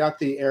 when I got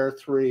the Air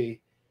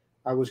 3,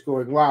 I was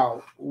going,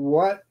 wow,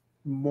 what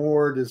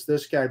more does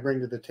this guy bring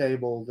to the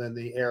table than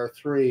the Air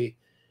 3?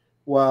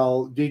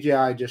 Well,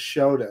 DJI just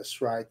showed us,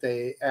 right?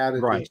 They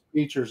added these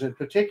features, and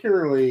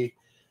particularly,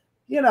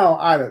 you know,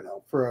 I don't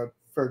know, for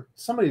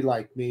somebody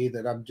like me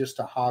that I'm just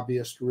a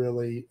hobbyist,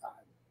 really,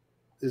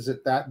 is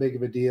it that big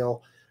of a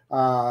deal?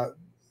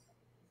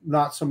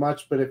 Not so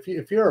much, but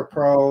if you're a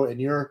pro and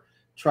you're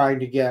trying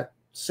to get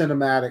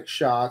cinematic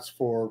shots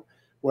for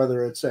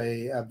whether it's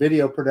a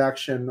video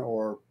production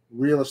or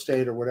real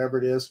estate or whatever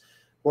it is,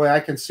 boy, I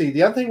can see.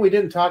 The other thing we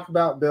didn't talk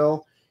about,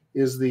 Bill,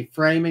 is the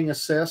framing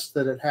assist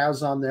that it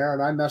has on there,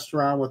 and I messed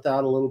around with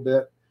that a little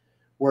bit,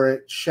 where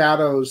it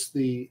shadows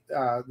the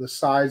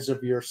sides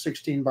of your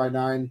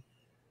 16:9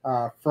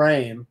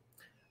 frame,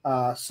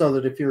 so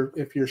that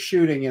if you're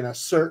shooting in a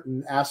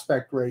certain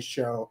aspect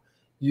ratio,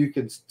 you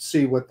can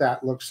see what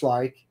that looks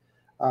like.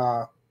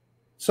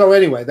 So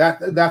anyway,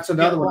 that's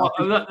another one.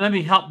 Let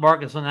me help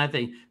Marcus on that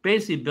thing.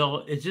 Basically,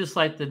 Bill, it's just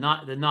like the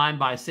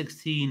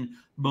 9:16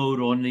 mode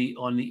on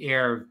the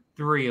Air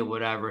 3 or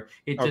whatever.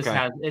 It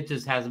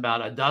just has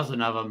about a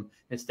dozen of them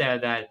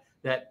instead of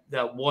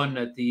that one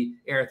that the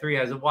Air 3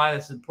 has. And why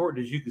that's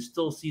important is you can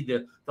still see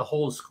the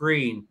whole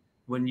screen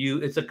when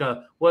it's like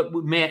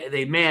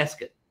they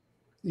mask it.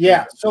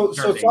 Yeah, so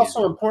it's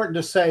also important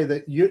to say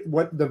that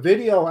what the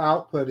video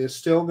output is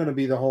still going to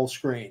be the whole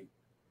screen.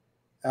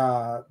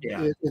 Not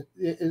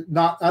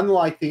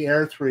unlike the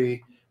Air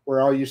 3,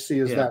 where all you see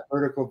is that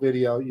vertical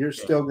video. You're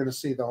still going to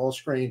see the whole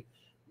screen,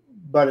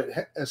 but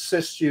it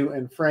assists you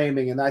in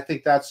framing, and I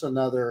think that's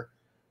another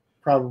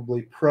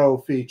probably pro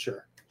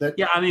feature.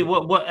 I mean,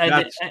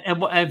 and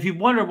if you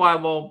wonder why,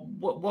 well,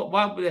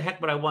 why the heck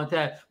would I want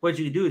that? What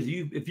you can do is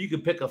if you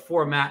could pick a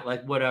format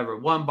like whatever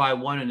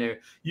 1x1 in there,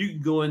 you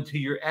can go into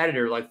your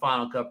editor like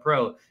Final Cut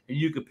Pro, and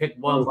you could pick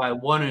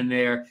 1x1 in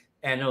there,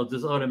 and it'll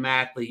just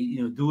automatically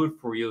do it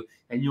for you,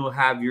 and you'll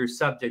have your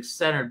subject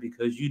centered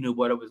because you knew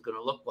what it was going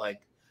to look like.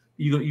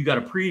 You got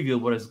a preview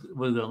of what it's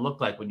going to look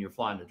like when you're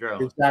flying the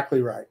drone.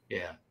 Exactly right.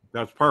 Yeah.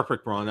 That's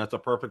perfect, Ron. That's a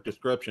perfect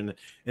description,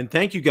 and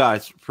thank you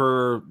guys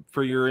for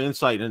your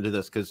insight into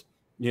this, because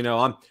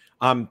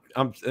I'm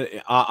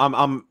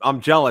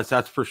jealous.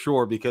 That's for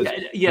sure. Because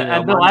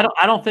and Bill,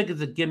 I don't think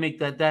it's a gimmick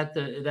that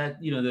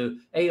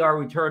the AR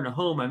return to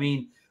home. I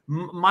mean,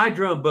 my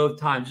drone both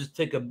times just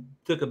took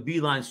a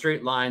beeline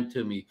straight line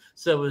to me,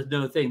 so it was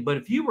no thing. But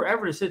if you were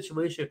ever in a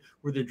situation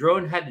where the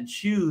drone had to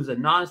choose a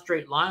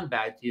non-straight line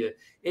back to you,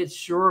 it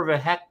sure of a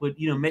heck would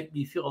make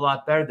me feel a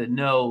lot better to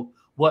know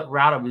what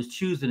route I was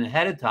choosing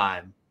ahead of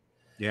time.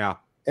 Yeah.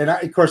 And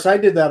of course I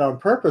did that on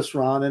purpose,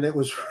 Ron, and it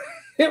was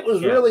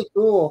really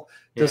cool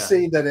to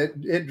see that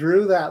it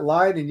drew that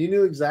line and you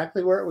knew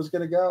exactly where it was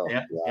going to go.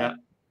 Yeah.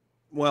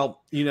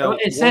 Well,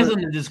 it says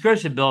in the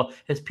description, Bill,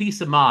 it's peace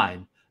of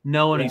mind,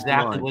 knowing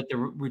exactly what the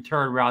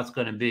return route's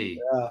going to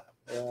be.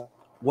 Yeah.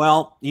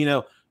 Well,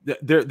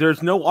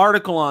 there's no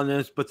article on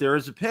this, but there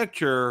is a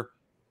picture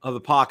of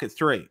the Pocket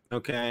 3.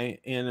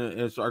 Okay. And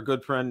it's our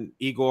good friend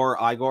Igor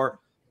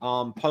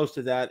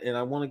posted that, and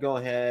I want to go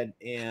ahead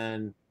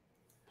and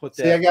put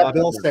that. See, I got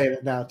Bill saying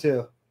it now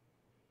too.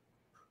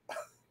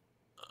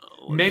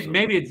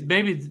 Maybe it's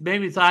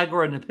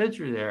Igor in the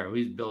picture there.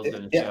 He's Bill's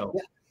in the show.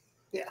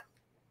 Yeah.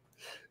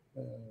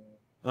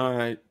 All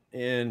right,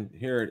 and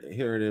here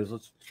it is.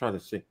 Let's try to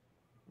see.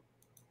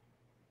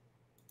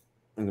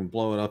 I can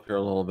blow it up here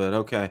a little bit.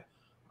 Okay.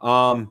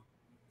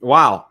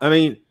 Wow. I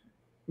mean,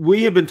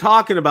 we have been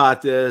talking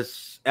about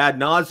this ad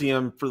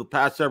nauseum for the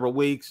past several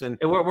weeks, and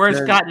where's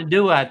Scott and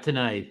Duat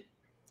tonight?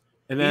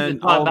 And then he's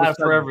been talking about it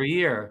for every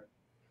year.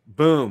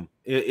 Boom!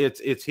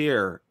 It's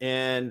here,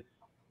 and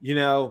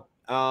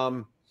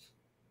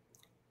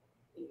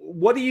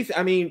what do you?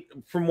 I mean,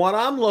 from what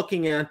I'm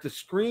looking at, the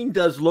screen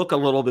does look a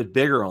little bit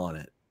bigger on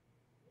it.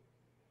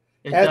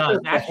 It does.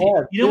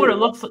 Actually, you know what it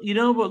looks like? You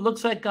know what it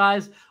looks like,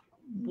 guys?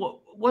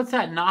 What's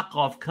that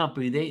knockoff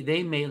company?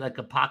 They made like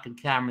a pocket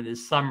camera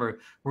this summer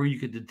where you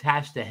could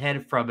detach the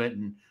head from it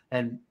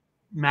and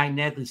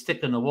magnetically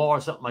stick in the wall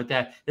or something like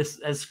that. This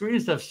screen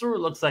stuff sort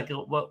of looks like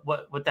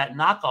what that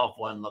knockoff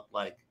one looked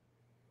like.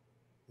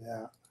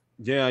 Yeah.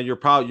 Yeah, you're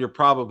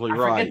probably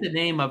right. I forget the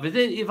name of it.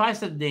 If I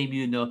said the name,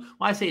 you know.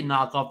 When I say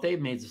knockoff, they've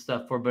made some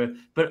stuff for, but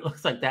it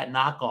looks like that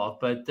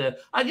knockoff. But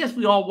I guess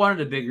we all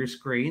wanted a bigger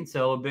screen,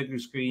 so a bigger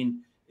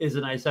screen is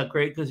a nice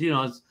upgrade because, you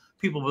know, it's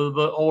people with a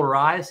bit older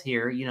eyes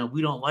here. You know,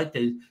 we don't like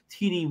the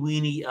teeny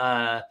weeny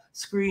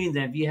screens,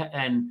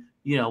 and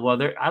you know,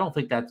 well, I don't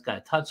think that's got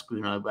a touch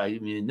screen on it. I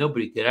mean,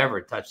 nobody could ever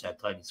touch that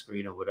tiny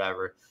screen or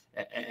whatever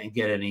and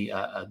get any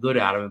good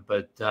out of it.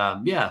 But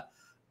yeah.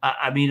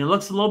 I mean, it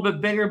looks a little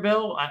bit bigger,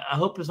 Bill. I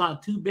hope it's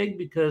not too big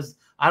because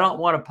I don't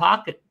want a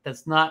pocket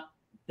that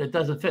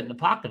doesn't fit in the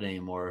pocket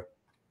anymore.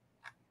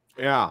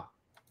 Yeah.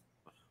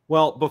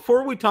 Well,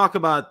 before we talk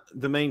about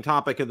the main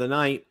topic of the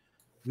night,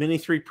 Mini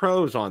 3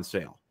 Pro is on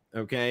sale.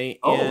 Okay.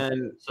 Oh,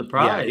 and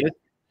surprise.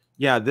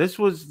 This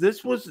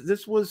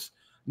was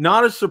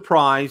not a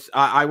surprise.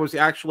 I was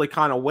actually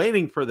kind of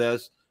waiting for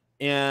this,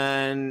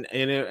 and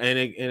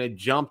it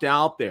jumped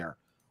out there.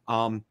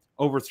 Over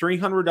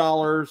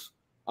 $300.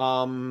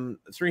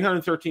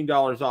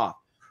 $313 off.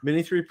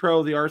 Mini 3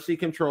 Pro, the RC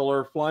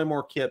controller, Fly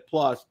More Kit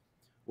Plus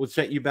would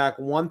set you back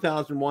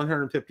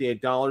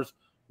 $1,158.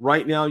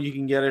 Right now, you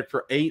can get it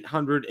for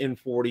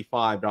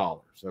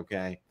 $845.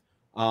 Okay.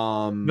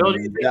 Bill,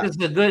 do you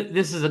think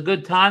this is a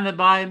good time to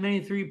buy a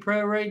Mini 3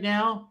 Pro right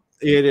now?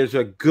 It is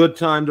a good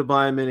time to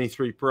buy a Mini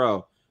 3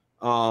 Pro.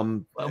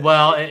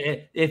 Well,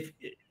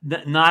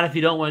 if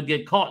you don't want to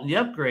get caught in the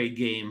upgrade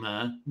game,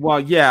 huh? Well,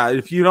 yeah,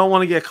 if you don't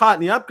want to get caught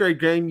in the upgrade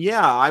game,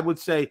 yeah, I would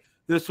say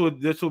this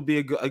would be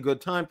a good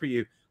time for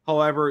you.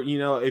 However, you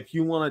know, if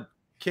you want to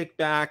kick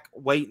back,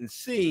 wait and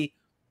see,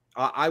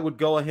 I would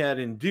go ahead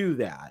and do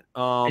that.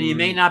 And you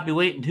may not be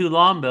waiting too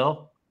long,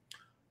 Bill.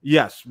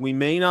 Yes, we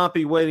may not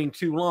be waiting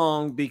too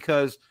long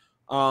because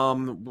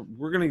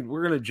we're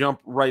gonna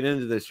jump right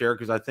into this here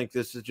because I think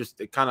this is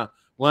just, it kind of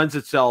lends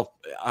itself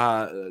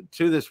to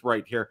this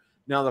right here.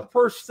 Now, the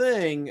first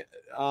thing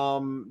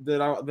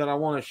that I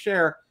want to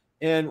share,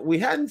 and we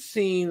hadn't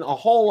seen a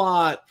whole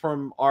lot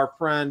from our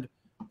friend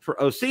for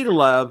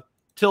Ositalev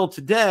till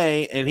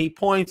today, and he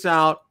points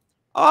out,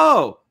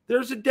 oh,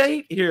 there's a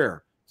date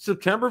here,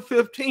 September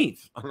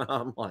 15th. And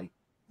I'm like,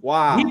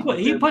 wow.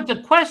 He put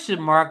the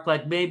question mark,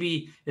 like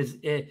maybe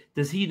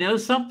does he know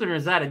something, or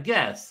is that a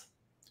guess?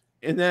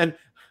 And then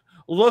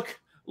look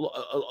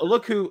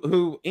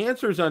who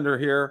answers under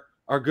here.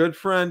 Our good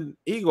friend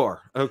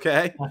Igor,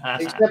 okay?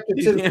 Except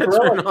it's in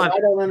Cyrillic, I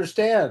don't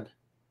understand.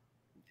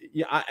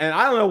 Yeah, and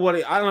I don't know what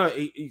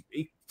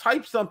he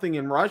typed something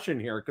in Russian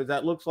here because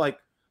that looks like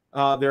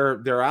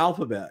their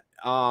alphabet.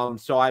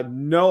 So I have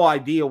no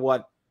idea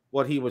what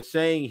he was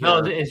saying here. No,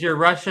 is your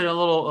Russian a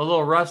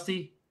little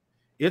rusty?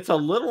 It's a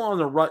little on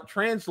the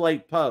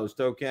translate post,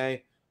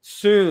 okay?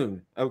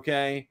 Soon,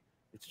 okay?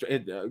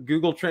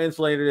 Google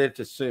translated it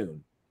to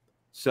soon.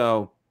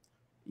 So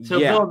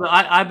yeah. Bill,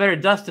 I better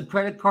dust the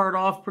credit card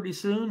off pretty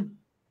soon.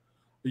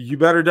 You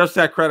better dust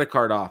that credit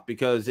card off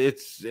because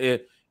you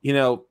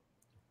know,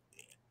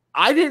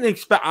 I didn't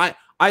expect. I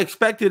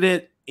expected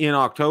it in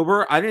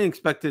October. I didn't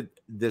expect it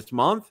this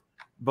month,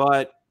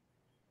 but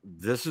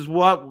this is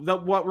what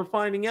we're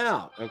finding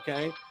out.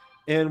 Okay,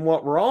 and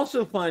what we're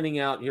also finding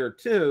out here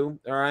too.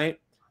 All right,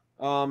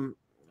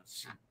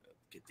 let's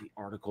get the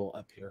article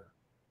up here.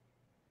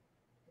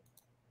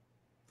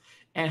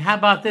 And how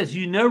about this?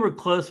 You know, we're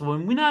close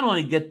when we not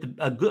only get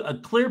a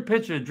clear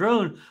picture of the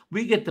drone,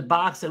 we get the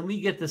box and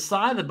we get the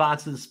side of the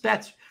box and the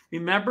specs.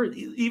 Remember,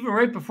 even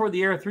right before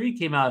the Air 3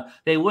 came out,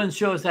 they wouldn't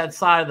show us that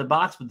side of the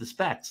box with the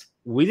specs.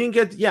 We didn't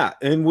get, yeah,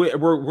 and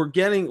we're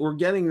getting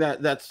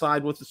that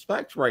side with the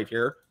specs right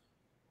here.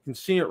 You can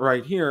see it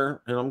right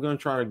here, and I'm going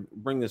to try to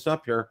bring this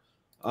up here.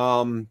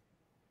 And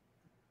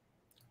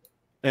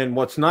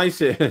what's nice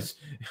is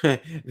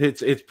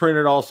it's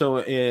printed also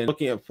in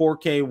looking at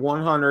 4K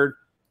 100.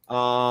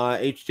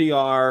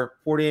 HDR,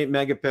 48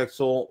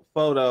 megapixel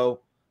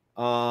photo.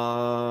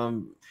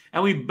 And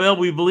we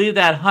believe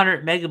that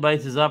 100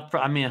 megabytes is up.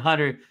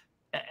 100,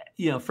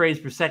 frames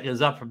per second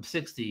is up from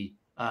 60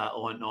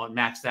 on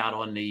maxed out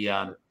on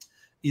the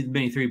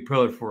Mini 3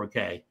 Pro at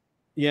 4K.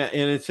 Yeah,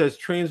 and it says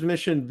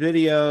transmission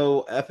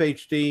video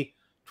FHD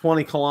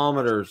 20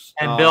 kilometers.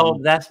 And Bill,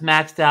 that's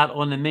maxed out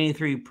on the Mini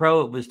 3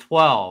 Pro. It was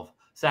 12,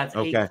 so that's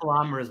 8 okay.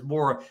 kilometers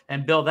more.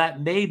 And Bill,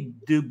 that may be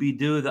due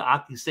to the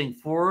OcuSync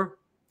 4.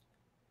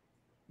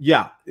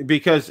 Yeah,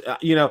 because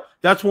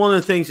that's one of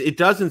the things it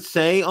doesn't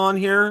say on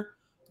here,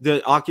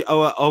 the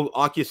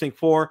OcuSync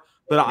 4,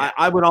 but yeah.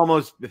 I would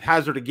almost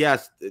hazard a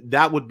guess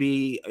that would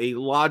be a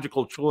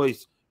logical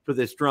choice for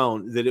this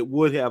drone, that it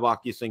would have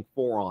OcuSync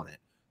 4 on it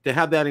to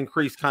have that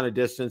increased kind of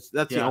distance.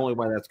 That's the only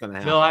way that's going to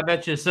happen. Bill, I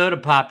bet you soda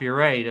pop, you're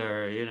right,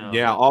 or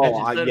yeah.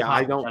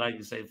 I don't.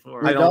 OcuSync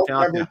 4. I don't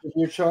count that.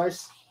 Your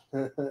choice.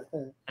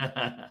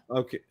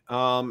 Okay.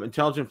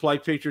 Intelligent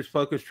flight features,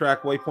 focus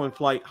track, waypoint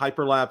flight,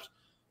 hyperlapse.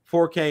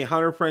 4K,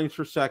 100 frames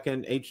per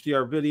second,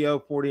 HDR video,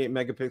 48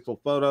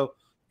 megapixel photo,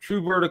 true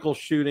vertical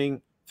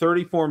shooting,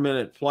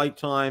 34-minute flight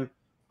time,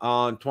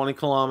 on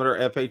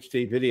 20-kilometer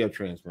FHD video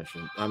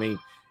transmission. I mean,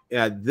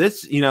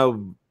 this, you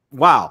know,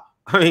 wow.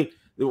 I mean,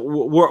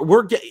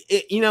 we're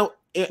you know,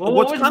 well,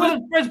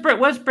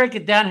 let's break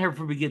it down here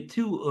before we get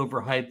too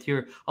overhyped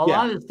here. A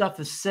lot of the stuff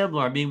is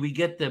similar. I mean, we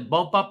get the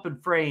bump up in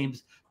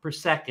frames per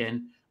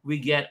second. We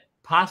get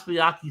possibly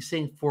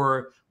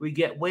OcuSync we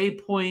get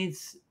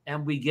waypoints,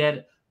 and we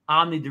get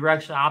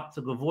omnidirectional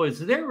optical avoidance.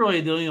 So they're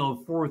really the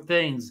only 4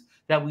 things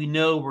that we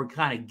know we're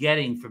kind of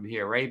getting from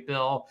here, right,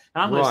 Bill?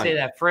 And I'm going to say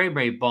that frame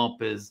rate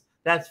bump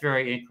that's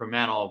very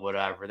incremental,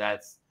 whatever.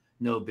 That's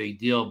no big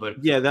deal.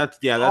 But that's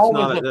always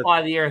not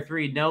apply the Air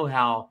 3. Know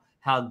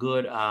how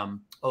good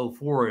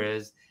 04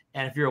 is,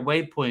 and if you're a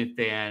Waypoint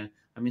fan,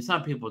 I mean,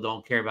 some people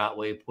don't care about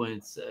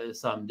waypoints,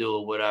 some do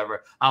or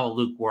whatever. I'm a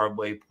lukewarm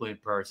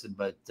Waypoint person,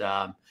 but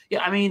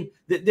yeah, I mean,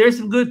 there's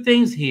some good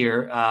things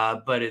here,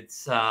 but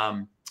it's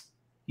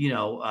you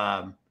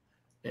know,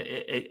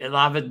 a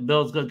lot of it,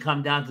 Bill's going to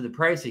come down to the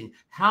pricing.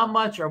 How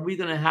much are we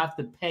going to have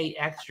to pay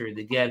extra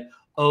to get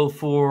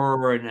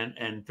 04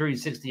 and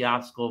 360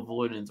 optical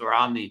avoidance or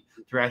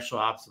omnidirectional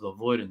optical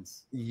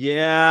avoidance?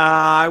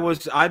 Yeah,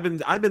 I've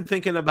been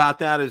thinking about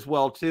that as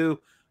well too.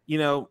 You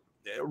know,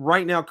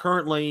 right now,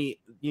 currently,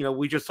 you know,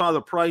 we just saw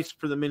the price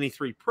for the Mini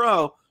 3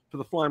 Pro for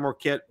the Fly More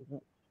kit,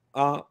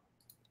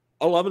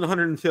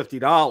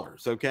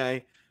 $1,150.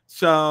 Okay,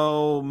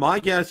 so my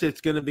guess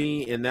it's going to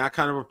be in that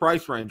kind of a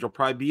price range. It'll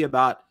probably be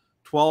about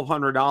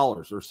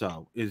 $1,200 or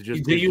so.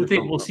 Do you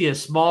think we'll see a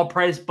small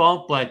price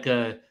bump, like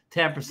a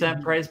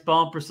 10% price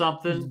bump or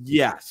something?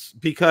 Yes,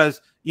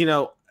 because, you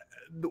know,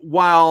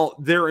 while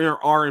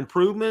there are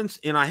improvements,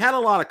 and I had a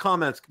lot of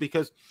comments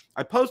because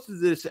I posted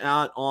this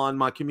out on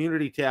my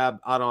community tab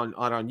out on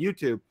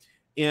YouTube,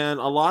 and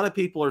a lot of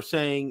people are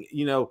saying,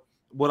 you know,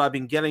 what I've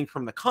been getting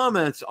from the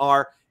comments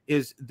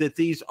is that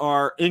these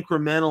are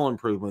incremental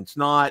improvements,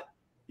 not,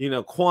 you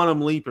know,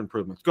 quantum leap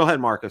improvements. Go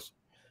ahead, Marcus.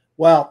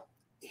 Well,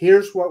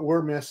 here's what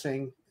we're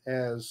missing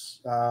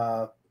as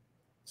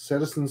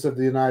citizens of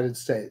the United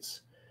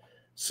States.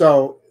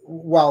 So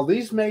while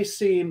these may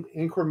seem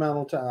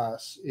incremental to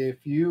us,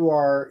 if you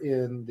are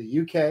in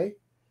the UK,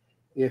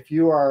 if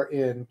you are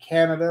in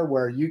Canada,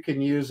 where you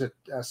can use a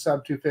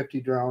sub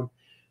 250 drone,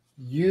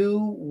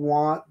 you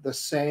want the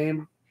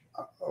same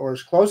or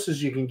as close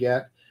as you can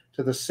get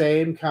to the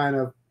same kind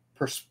of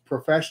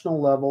professional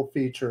level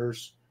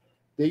features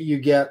that you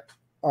get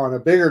on a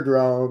bigger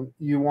drone.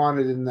 You want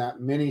it in that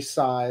mini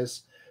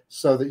size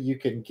so that you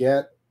can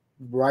get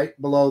right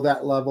below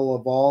that level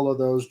of all of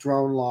those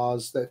drone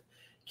laws that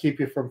keep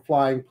you from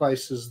flying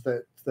places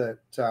that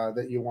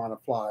you want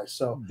to fly.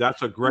 So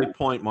that's a great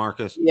point,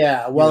 Marcus.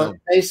 Yeah, well, it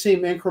may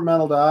seem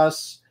incremental to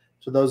us.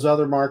 To those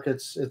other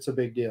markets, it's a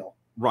big deal.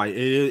 Right,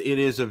 it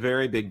is a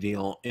very big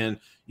deal. And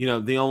you know,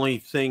 the only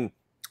thing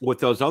with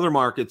those other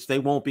markets, they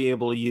won't be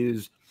able to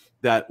use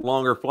that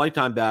longer flight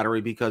time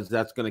battery because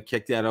that's going to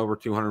kick that over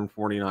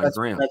 249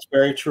 grams. That's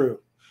very true.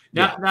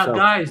 Now,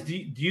 guys, do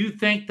you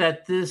think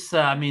that this?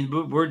 I mean,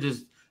 we're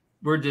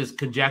just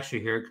conjecture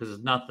here because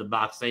it's not the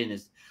box saying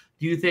this.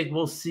 Do you think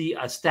we'll see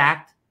a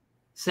stacked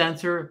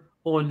sensor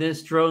on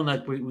this drone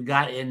like we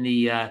got in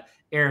the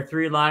Air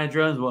 3 line of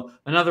drones? Well,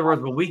 in other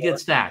words, will we get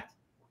stacked?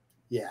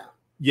 Yeah.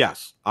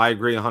 Yes, I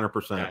agree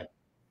 100%.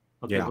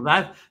 Okay. Yeah.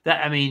 Well,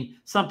 that I mean,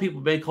 some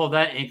people may call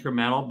that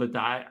incremental, but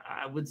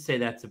I would say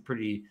that's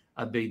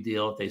a big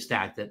deal if they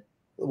stacked it.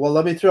 Well,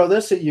 let me throw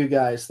this at you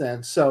guys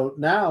then. So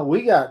now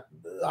we got,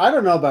 I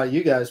don't know about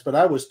you guys, but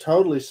I was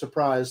totally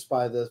surprised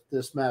by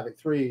this Mavic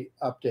 3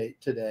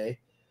 update today.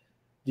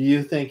 Do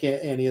you think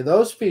any of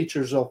those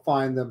features will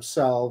find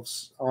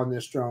themselves on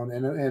this drone?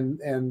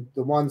 And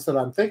the ones that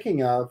I'm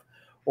thinking of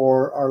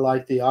are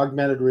like the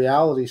augmented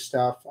reality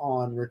stuff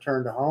on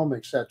Return to Home,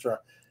 etc.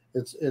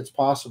 It's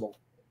possible.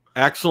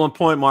 Excellent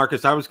point,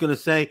 Marcus. I was going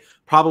to say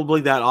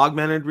probably that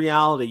augmented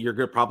reality,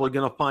 you're probably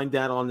going to find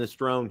that on this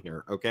drone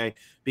here, okay?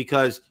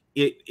 Because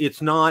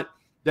it's not,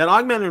 that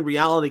augmented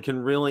reality can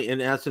really,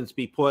 in essence,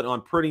 be put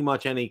on pretty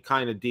much any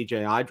kind of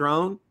DJI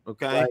drone,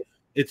 okay? Right.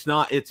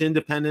 It's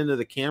independent of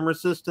the camera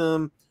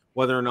system,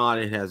 whether or not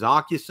it has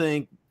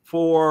OcuSync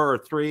 4 or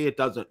 3, it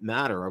doesn't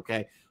matter,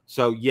 okay?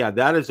 So yeah,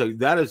 that is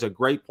a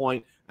great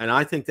point, and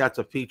I think that's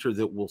a feature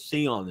that we'll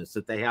see on this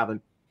that they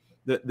haven't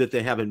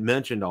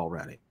mentioned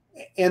already.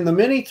 And the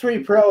Mini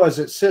 3 Pro as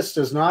it sits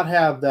does not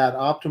have that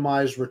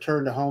optimized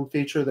return to home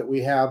feature that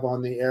we have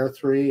on the Air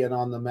 3 and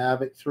on the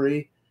Mavic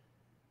 3.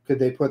 Could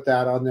they put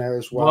that on there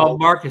as well? Well,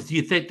 Marcus, do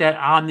you think that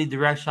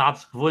omnidirectional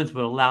optical avoidance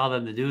would allow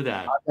them to do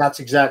that? That's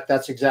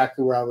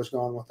exactly where I was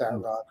going with that,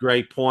 Rod.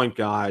 Great point,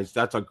 guys.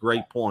 That's a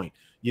great point.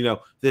 You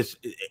know, this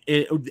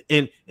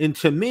and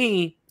to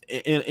me,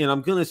 and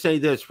I'm going to say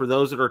this for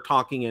those that are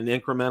talking in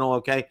incremental,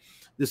 okay,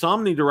 this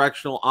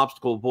omnidirectional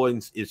obstacle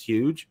avoidance is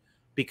huge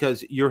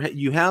because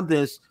you have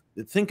this.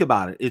 Think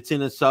about it. It's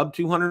in a sub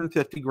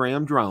 250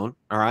 gram drone,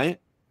 all right,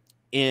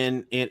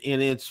 and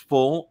it's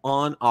full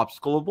on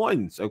obstacle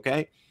avoidance.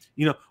 Okay,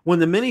 you know, when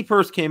the Mini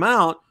first came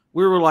out,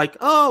 we were like,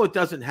 oh, it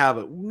doesn't have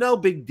it, no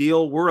big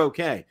deal, we're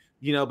okay,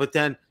 you know. But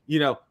then, you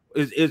know,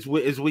 as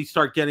we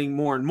start getting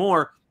more and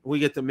more, we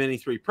get the Mini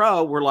 3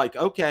 Pro, we're like,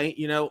 okay,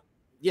 you know,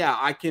 yeah,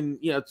 I can,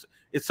 you know,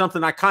 it's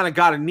something I kind of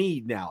got to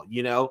need now,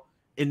 you know,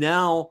 and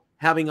now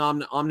having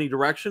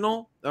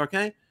omnidirectional,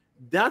 okay,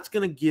 that's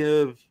going to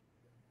give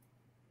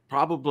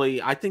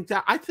probably, I think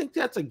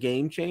that's a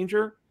game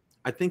changer.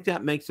 I think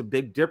that makes a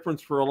big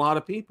difference for a lot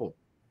of people.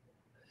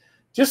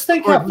 Just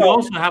think how we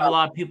also have a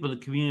lot of people in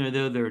the community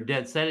though that are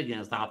dead set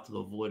against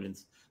optical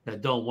avoidance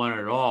that don't want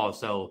it at all.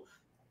 So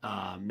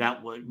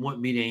that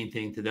wouldn't mean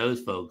anything to those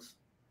folks.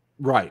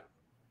 Right.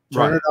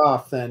 Turn it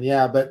off then.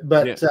 Yeah.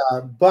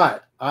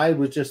 But I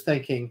was just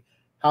thinking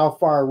how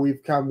far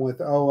we've come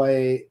with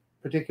OA,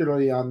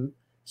 particularly on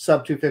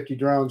sub 250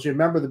 drones. You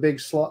remember the big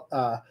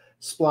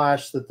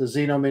splash that the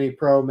Xeno Mini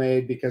Pro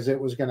made because it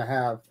was going to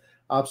have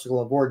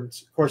obstacle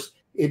avoidance. Of course,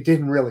 it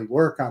didn't really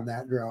work on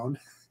that drone.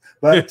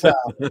 But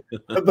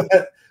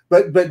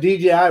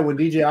DJI, when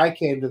DJI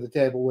came to the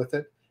table with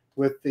it,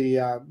 with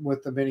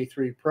the Mini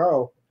 3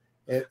 Pro,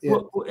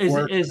 will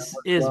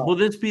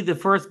this be the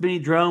first mini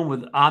drone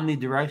with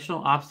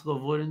omnidirectional obstacle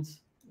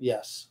avoidance?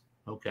 Yes.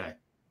 Okay.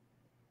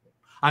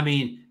 I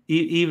mean,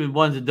 even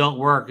ones that don't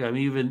work. I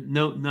mean, even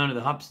none of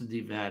the Hubsons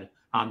even had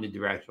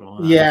omnidirectional.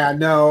 Huh? Yeah,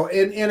 no,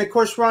 and of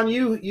course, Ron,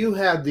 you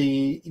had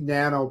the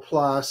Nano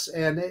Plus,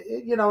 and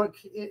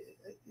it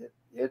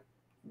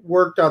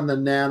worked on the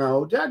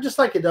Nano just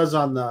like it does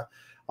on the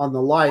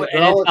Light.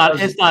 Well,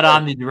 it's not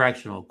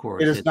omnidirectional, of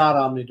course. It is not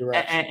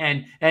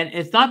omnidirectional, and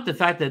it's not the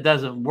fact that it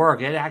doesn't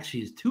work. It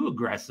actually is too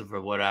aggressive or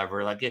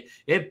whatever. Like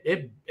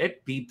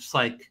it beeps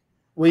like.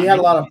 Well, you had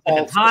a lot of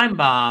like a time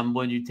bomb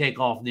when you take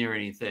off near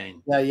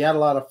anything. Yeah, you had a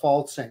lot of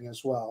falsing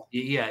as well.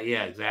 Yeah,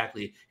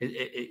 exactly.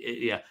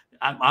 Yeah,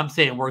 I'm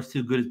saying it works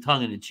too good,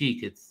 tongue in the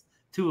cheek. It's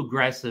too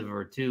aggressive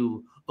or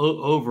too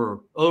over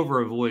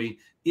avoiding.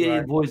 It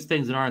avoids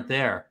things that aren't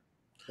there.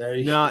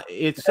 No,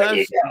 it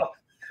says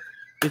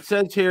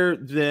here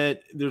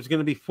that there's going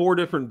to be 4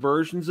 different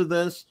versions of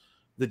this.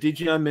 The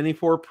DJI Mini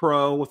 4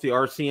 Pro with the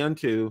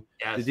RCN2,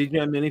 yes. The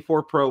DJI Mini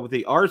 4 Pro with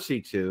the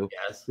RC2,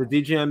 yes. The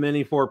DJI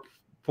Mini 4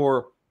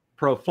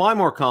 Pro Fly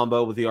More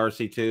Combo with the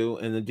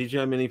RC2, and the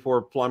DJI Mini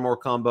 4 Fly More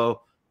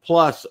Combo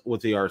Plus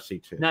with the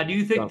RC2. Now, do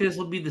you think this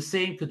will be the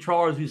same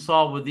controllers we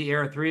saw with the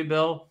Air 3,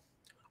 Bill?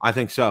 I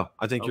think so.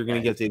 I think you're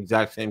going to get the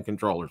exact same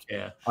controllers.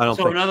 Yeah.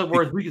 So in other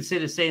words, we could say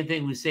the same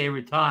thing we say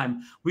every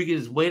time. We could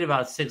just wait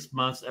about 6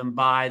 months and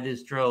buy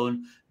this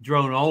drone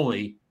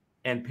only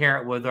and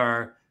pair it with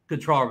our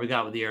controller we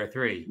got with the Air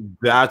 3.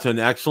 That's an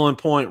excellent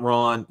point,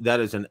 Ron. That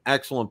is an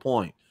excellent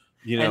point.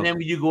 You know, and then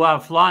when you go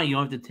out flying, you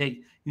don't have to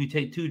take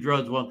 2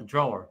 drones, 1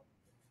 controller.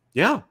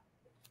 Yeah.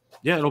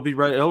 Yeah, it'll be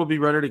ready. It'll be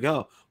ready to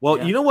go.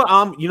 Well, you know what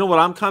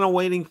I'm kind of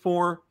waiting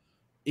for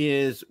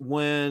is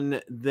when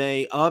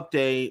they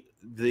update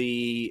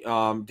the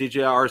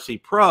DJI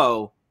RC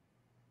Pro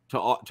to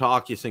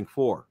OcuSync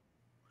 4.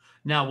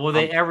 Now, will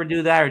they ever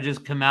do that, or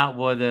just come out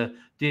with a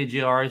DJI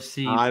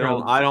RC? I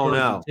don't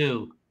know.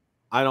 2?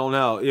 I don't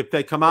know. If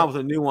they come out with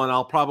a new one,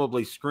 I'll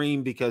probably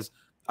scream because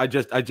I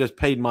just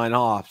paid mine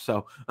off.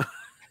 So,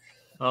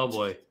 oh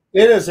boy,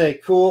 it is a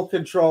cool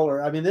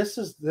controller. I mean, this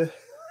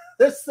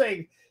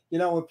thing. You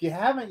know, if you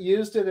haven't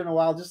used it in a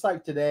while, just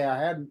like today, I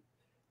hadn't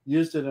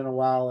used it in a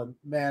while, and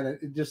man,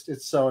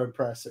 it's so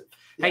impressive.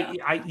 Yeah.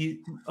 Hey,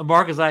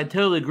 Marcus, I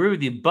totally agree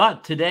with you.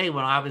 But today,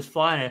 when I was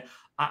flying it,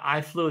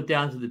 I flew it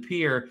down to the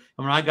pier,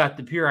 and when I got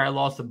to the pier, I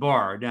lost the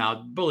bar. Now,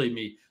 believe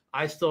me,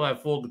 I still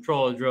have full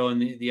control of the drone.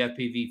 The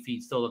FPV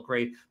feet still look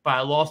great, but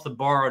I lost the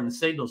bar on the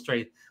signal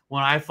strength.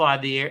 When I fly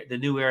the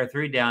new Air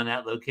 3 down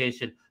that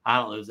location, I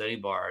don't lose any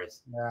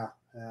bars.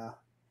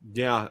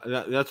 Yeah,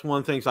 that's one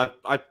of the things.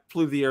 I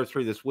flew the Air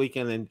 3 this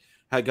weekend and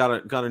had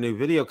got a new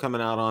video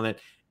coming out on it.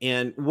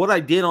 And what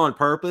I did on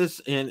purpose,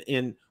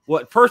 and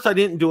what first I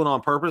didn't do it on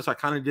purpose, I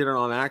kind of did it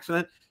on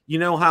accident. You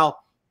know how?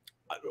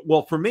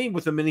 Well, for me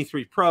with the Mini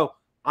 3 Pro,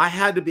 I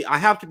have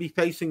to be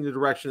facing the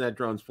direction that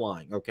drone's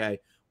flying. Okay,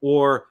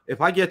 or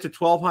if I get to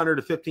 1,200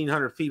 to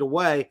 1,500 feet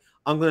away,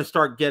 I'm going to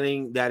start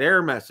getting that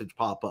error message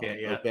pop up.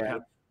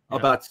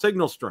 About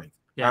signal strength.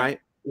 Yeah.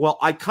 Right. Well,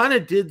 I kind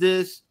of did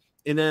this.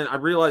 And then I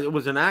realized it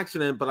was an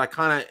accident, but I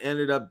kind of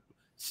ended up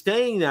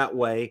staying that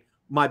way.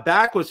 My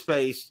back was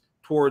faced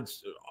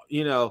towards,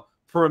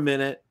 for a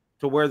minute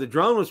to where the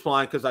drone was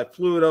flying because I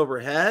flew it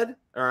overhead.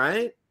 All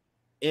right.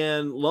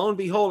 And lo and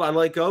behold, I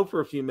let go for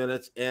a few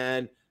minutes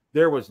and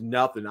there was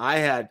nothing. I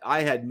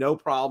had no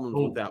problems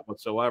with that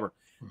whatsoever.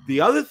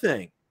 The other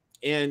thing,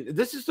 and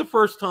this is the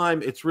first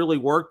time it's really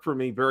worked for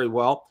me very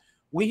well.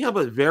 We have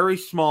a very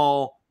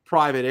small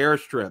private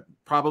airstrip,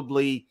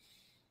 probably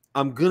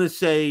I'm going to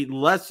say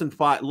less than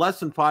 5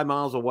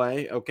 miles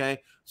away. Okay.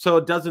 So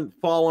it doesn't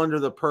fall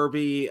under the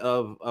purview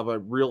of a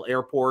real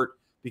airport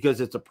because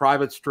it's a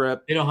private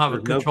strip. They don't have a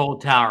control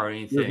tower or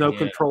anything. There's no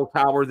control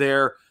tower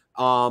there.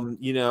 I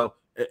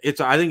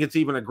think it's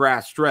even a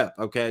grass strip.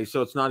 Okay.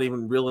 So it's not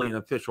even really an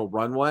official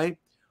runway.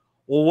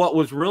 Well, what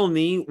was real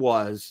neat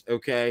was,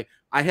 I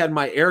had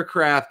my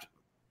aircraft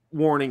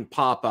warning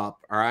pop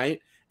up. All right.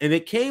 And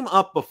it came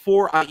up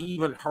before I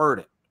even heard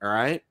it. All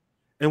right.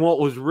 And what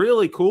was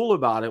really cool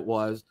about it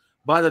was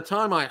by the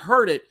time I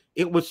heard it,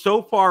 it was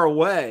so far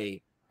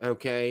away.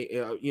 Okay,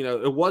 you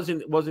know, it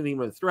wasn't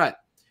even a threat.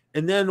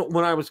 And then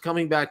when I was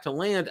coming back to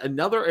land,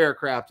 another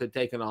aircraft had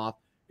taken off.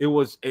 It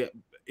was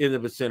in the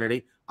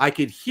vicinity. I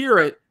could hear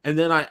it, and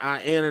then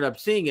I ended up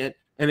seeing it.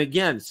 And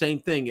again, same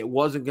thing. It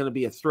wasn't going to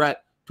be a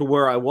threat to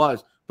where I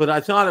was, but I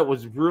thought it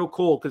was real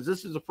cool because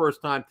this is the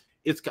first time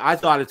I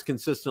thought it's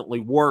consistently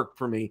worked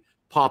for me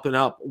popping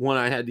up when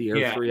I had the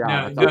Air 3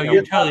 out. No,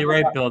 you're totally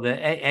right, Bill. The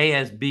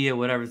ASB or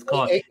whatever it's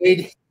called,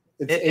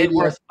 it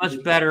works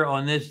much better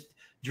on this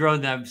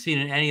drone than I've seen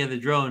in any other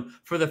drone.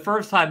 For the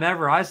first time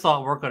ever, I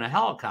saw it work on a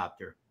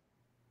helicopter.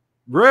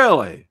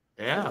 Really?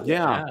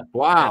 Yeah.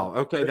 Wow.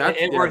 Okay,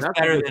 it works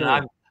better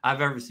than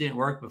I've ever seen it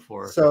work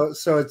before. So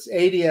it's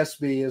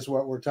ADSB is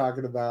what we're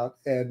talking about,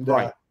 and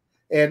right.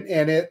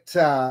 And it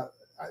to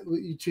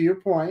your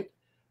point,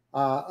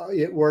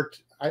 it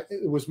worked.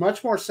 It was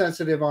much more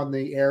sensitive on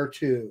the Air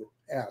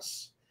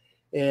 2S,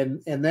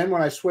 and then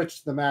when I switched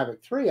to the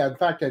Mavic 3, in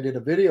fact, I did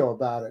a video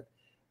about it.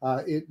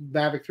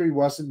 Mavic 3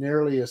 wasn't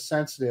nearly as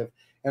sensitive,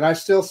 and I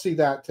still see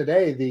that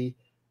today.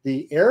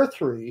 The Air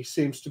 3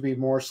 seems to be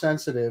more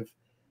sensitive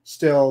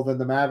still than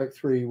the Mavic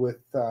 3 with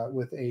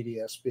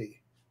ADSB.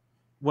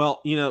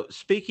 Well, you know,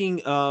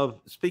 speaking of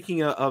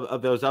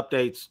those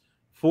updates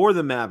for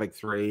the Mavic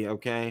 3,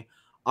 okay,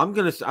 I'm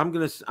gonna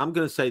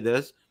say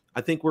this. I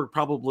think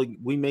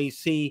we may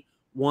see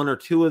one or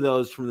two of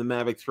those from the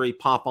Mavic 3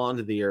 pop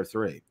onto the Air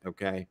 3,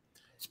 okay,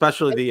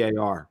 especially the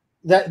AR.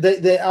 That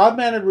the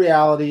augmented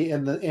reality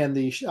and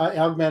the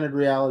augmented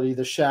reality,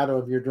 the shadow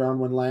of your drone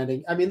when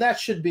landing. I mean, that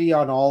should be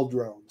on all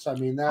drones. I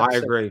mean, that's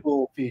a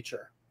cool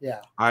feature.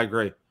 Yeah, I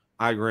agree,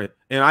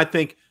 and I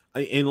think,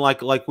 and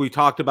like we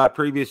talked about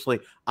previously,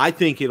 I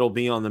think it'll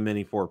be on the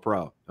Mini 4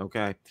 Pro.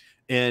 Okay,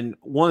 and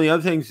one of the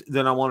other things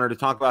that I wanted to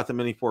talk about the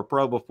Mini 4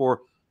 Pro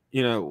before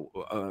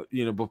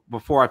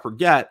before I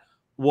forget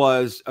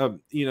was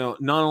not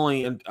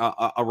only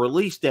a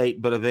release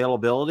date but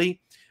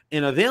availability.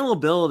 And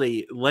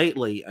availability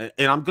lately, and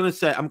I'm going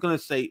to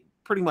say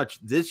pretty much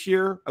this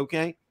year,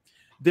 okay,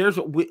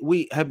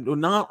 we have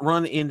not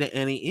run into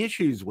any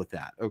issues with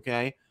that,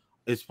 okay,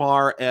 as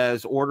far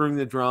as ordering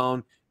the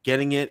drone,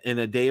 getting it in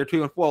a day or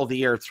two. Well,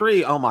 the Air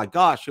 3, oh my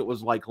gosh, it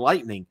was like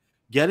lightning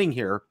getting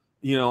here.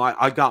 You know,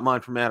 I got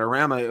mine from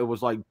Adorama. It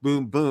was like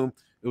boom, boom.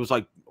 It was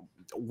like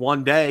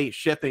one day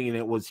shipping, and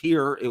it was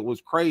here. It was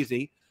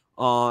crazy.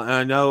 And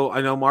I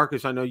know,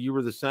 Marcus, I know you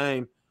were the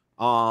same.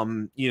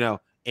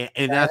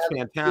 And that's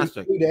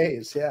fantastic. 2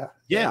 days,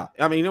 yeah.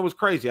 I mean, it was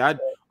crazy. I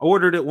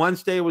ordered it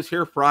Wednesday, it was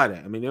here Friday.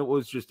 I mean, it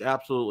was just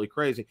absolutely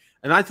crazy.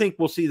 And I think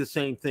we'll see the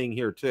same thing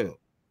here too,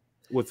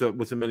 with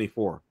the Mini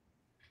 4.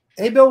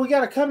 Hey, Bill, we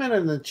got a comment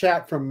in the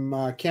chat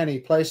from Kenny.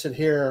 Place it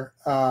here.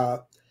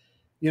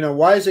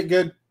 Why is it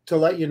good to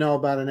let you know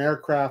about an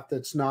aircraft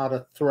that's not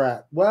a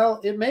threat? Well,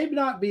 it may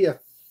not be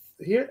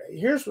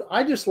here's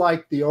I just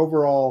like the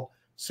overall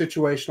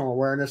situational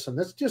awareness, and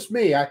that's just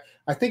me. I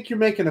think you're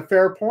making a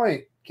fair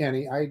point,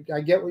 Kenny.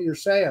 I get what you're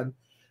saying,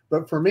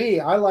 but for me,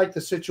 I like the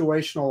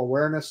situational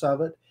awareness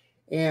of it,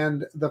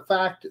 and the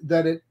fact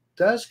that it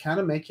does kind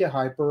of make you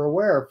hyper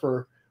aware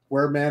for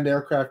where manned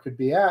aircraft could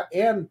be at,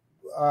 and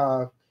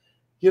so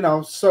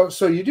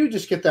you do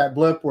just get that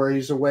blip where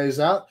he's a ways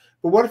out.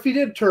 But what if he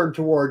did turn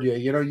toward you?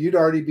 You'd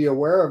already be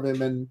aware of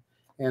him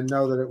and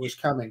know that it was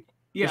coming.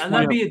 Yeah, and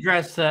that'd be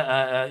addressed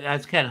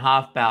as Ken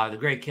Hoffbauer, the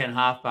great Ken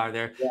Hoffbauer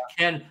there. Yeah.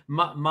 Ken,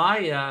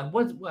 my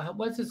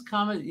what's his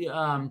comment?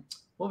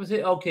 What was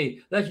it? Okay,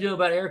 let you know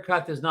about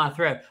aircraft is not a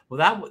threat. Well,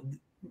 that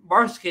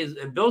Mark's case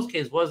and Bill's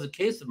case was the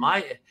case of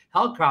my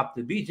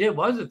helicopter. The beach, it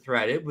was a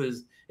threat. It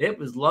was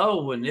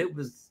low and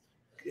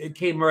it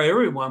came right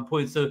over at one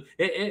point. So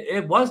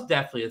it was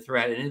definitely a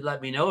threat, and it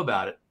let me know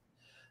about it.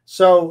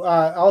 So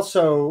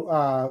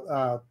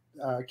also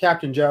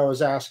Captain Joe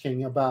is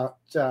asking about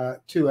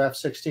 2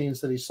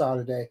 F-16s that he saw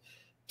today.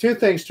 2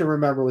 things to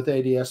remember with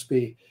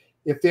ADSB.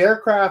 If the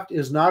aircraft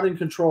is not in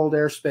controlled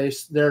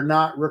airspace, they're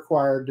not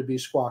required to be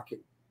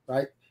squawking,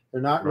 right?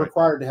 They're not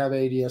required to have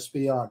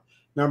ADSB on.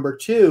 Number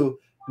 2,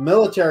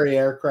 military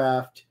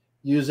aircraft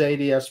use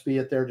ADSB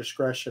at their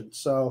discretion.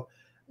 So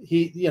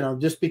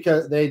just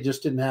because they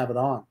just didn't have it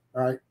on,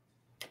 right?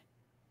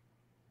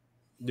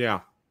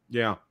 Yeah.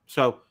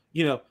 So,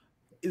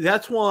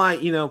 that's why,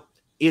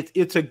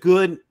 it's a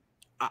good,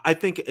 I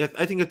think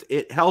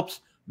it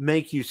helps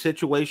make you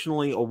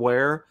situationally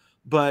aware,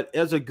 but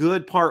as a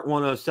good Part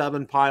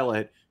 107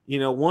 pilot,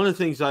 one of the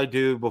things I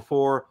do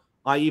before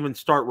I even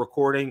start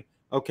recording,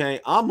 okay,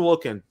 I'm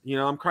looking,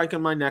 I'm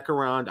cranking my neck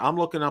around, I'm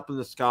looking up in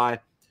the sky,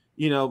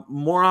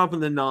 more often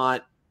than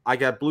not, I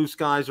got blue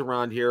skies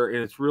around here, and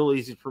it's real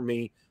easy for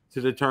me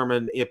to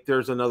determine if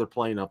there's another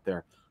plane up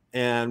there.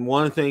 And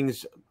one of the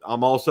things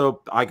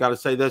I got to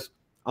say this,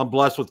 I'm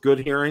blessed with good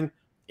hearing,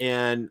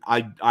 and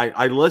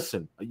I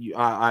listen.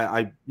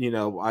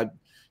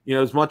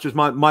 As much as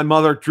my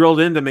mother drilled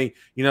into me,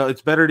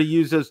 it's better to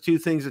use those 2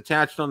 things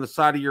attached on the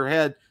side of your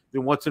head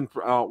than what's in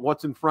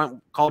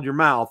front called your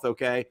mouth.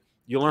 Okay,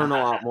 you learn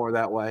a lot more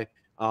that way.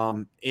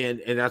 And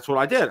that's what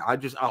I did.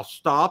 I'll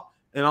stop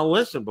and I'll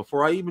listen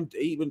before I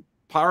even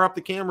power up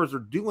the cameras or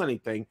do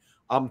anything,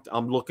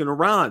 I'm looking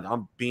around.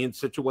 I'm being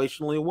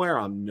situationally aware.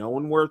 I'm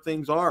knowing where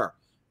things are,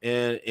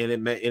 and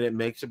it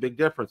makes a big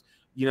difference.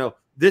 You know,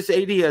 this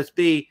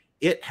ADS-B,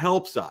 it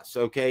helps us.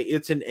 Okay,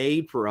 it's an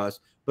aid for us,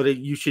 but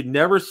you should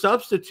never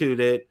substitute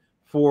it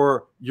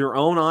for your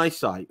own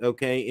eyesight.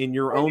 Okay, in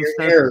your own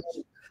sensors,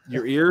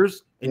 your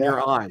ears and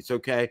your eyes.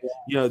 Okay,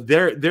 you know,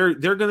 they're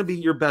going to be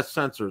your best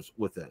sensors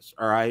with this.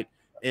 All right,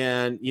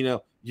 and you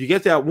know, you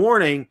get that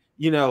warning.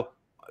 You know,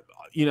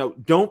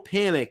 don't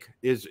panic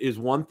is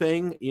one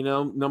thing, you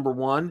know, number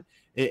one.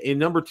 And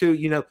number two,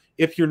 you know,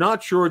 if you're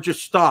not sure,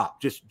 just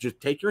stop. Just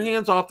take your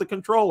hands off the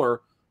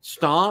controller,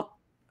 stop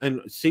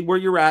and see where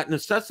you're at and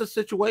assess the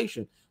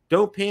situation.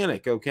 Don't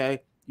panic,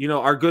 okay? You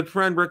know, our good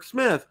friend Rick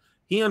Smith,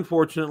 he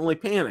unfortunately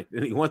panicked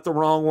and he went the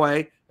wrong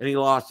way and he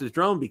lost his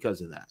drone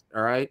because of that.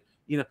 All right.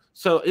 You know,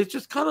 so it's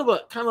just kind of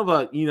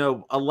a you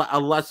know, a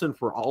lesson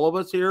for all of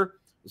us here,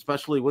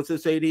 especially with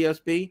this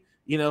ADS-B.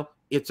 You know,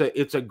 it's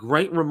a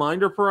great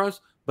reminder for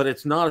us, but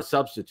it's not a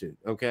substitute.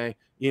 Okay.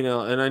 You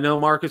know, and I know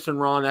Marcus and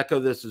Ron echo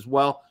this as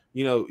well.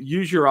 You know,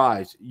 use your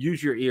eyes,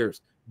 use your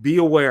ears, be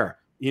aware,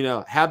 you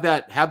know, have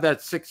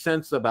that sixth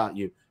sense about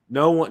you.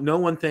 Know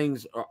when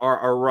things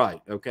are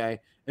right. Okay.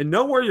 And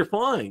know where you're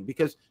flying,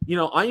 because, you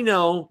know, I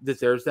know that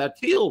there's that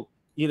field,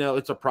 you know,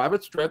 it's a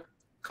private strip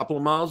a couple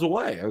of miles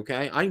away.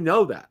 Okay. I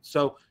know that.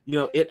 So, you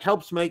know, it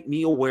helps make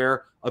me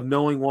aware of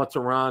knowing what's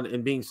around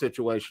and being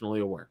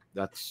situationally aware.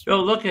 That's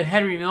Bill. Look at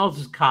Henry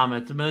Mills's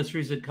comment, the most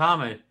recent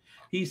comment.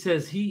 He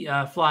says he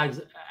flies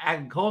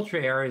agriculture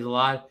areas a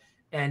lot,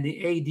 and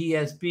the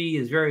ADS-B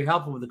is very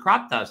helpful with the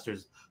crop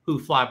dusters who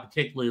fly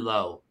particularly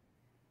low.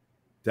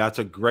 That's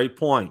a great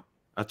point.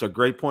 That's a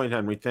great point,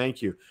 Henry.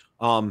 Thank you.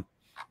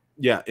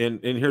 Yeah,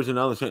 and here's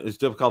another thing. It's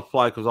difficult to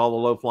fly because all the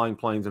low-flying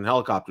planes and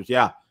helicopters.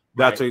 Yeah,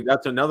 that's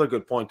another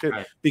good point, too.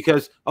 Right.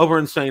 Because over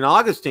in St.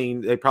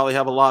 Augustine, they probably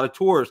have a lot of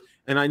tours.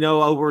 And I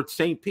know over at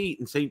St. Pete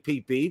and St.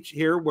 Pete Beach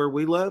here where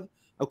we live,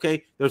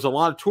 okay, there's a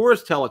lot of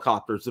tourist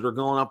helicopters that are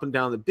going up and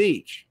down the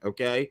beach,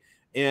 okay,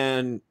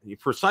 and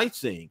for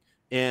sightseeing.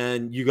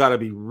 And you got to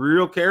be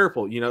real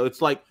careful. You know,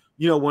 it's like,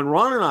 you know, when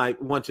Ron and I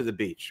went to the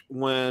beach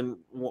when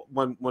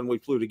we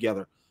flew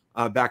together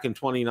back in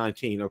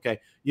 2019, okay,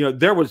 you know,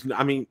 there was,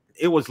 I mean,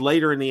 it was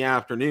later in the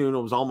afternoon.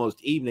 It was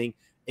almost evening,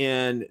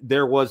 and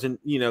there wasn't,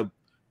 you know,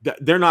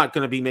 they're not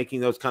going to be making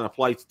those kind of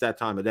flights at that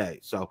time of day.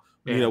 So,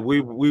 you know, we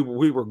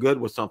were good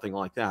with something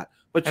like that.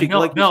 But you,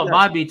 like Bill, at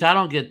my beach, I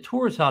don't get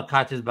tourist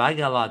helicopters, but I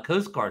got a lot of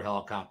Coast Guard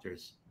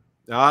helicopters.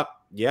 Yeah,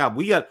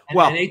 we got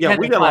we got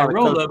a lot of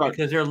Coast Guard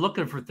because they're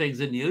looking for things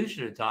in the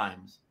ocean at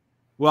times.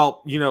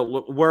 Well, you know,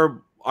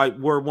 where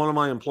one of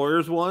my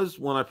employers was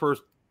when I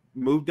first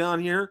moved down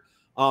here,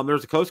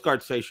 there's a Coast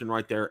Guard station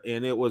right there,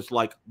 and it was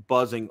like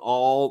buzzing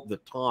all the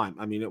time.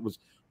 I mean, it was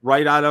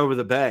right out over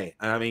the bay.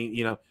 I mean,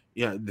 you know,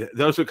 yeah,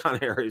 those are kind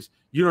of areas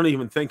you don't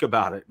even think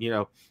about it. You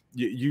know,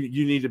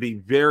 you need to be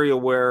very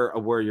aware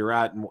of where you're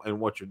at and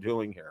what you're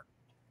doing here.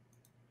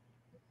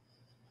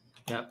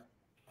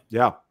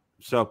 Yeah.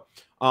 So,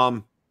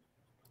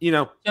 you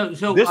know, if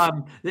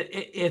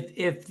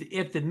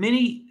the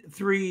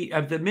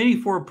Mini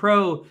 4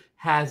 Pro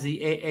has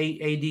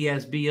the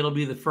ADS-B, it'll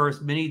be the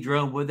first mini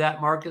drone. Would that,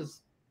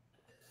 Marcus?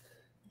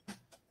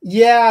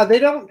 Yeah, they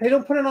don't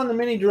put it on the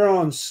mini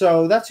drones,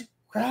 so that's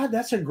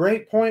a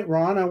great point,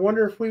 Ron. I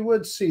wonder if we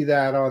would see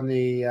that on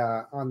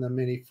the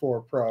Mini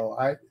 4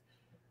 Pro.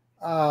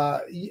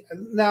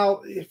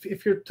 Now,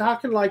 if you're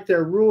talking like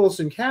their rules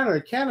in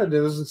Canada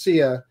doesn't see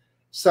a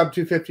sub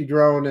 250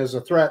 drone as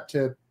a threat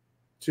to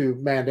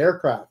manned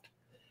aircraft.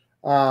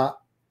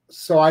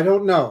 So I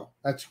don't know.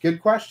 That's a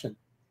good question.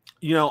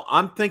 You know,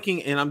 I'm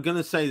thinking, and I'm going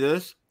to say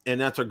this,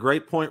 and that's a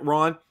great point,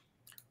 Ron.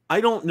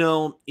 I don't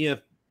know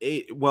if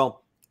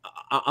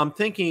I'm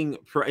thinking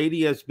for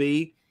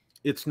ADS-B,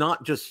 it's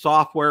not just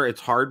software, it's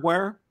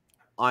hardware.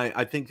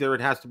 I think there it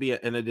has to be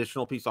an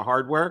additional piece of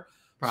hardware.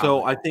 Probably.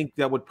 So I think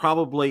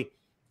that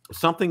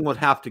something would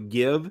have to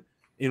give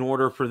in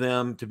order for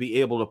them to be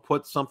able to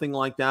put something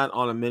like that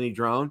on a mini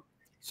drone.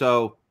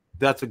 So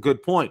that's a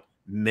good point.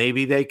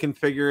 Maybe they can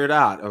figure it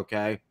out.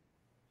 Okay.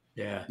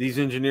 Yeah. These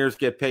engineers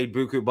get paid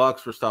buku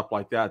bucks for stuff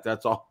like that.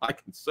 That's all I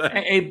can say.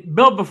 Hey,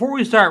 Bill, before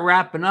we start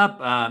wrapping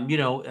up,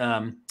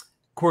 of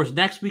course,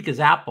 next week is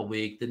Apple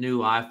Week, the new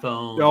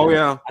iPhone. Oh,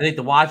 yeah. I think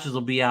the watches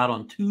will be out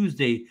on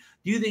Tuesday.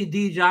 Do you think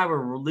DJI will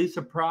release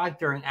a product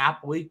during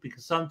Apple Week?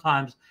 Because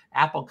sometimes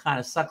Apple kind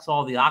of sucks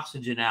all the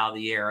oxygen out of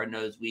the air in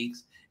those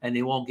weeks, and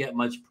they won't get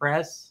much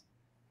press.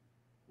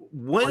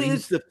 When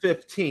is the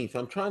 15th?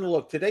 I'm trying to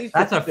look.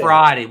 That's a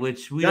Friday,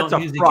 which we don't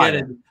usually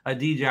get a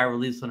DJI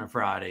release on a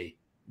Friday.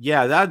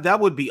 Yeah, that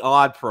would be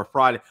odd for a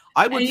Friday.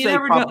 I would say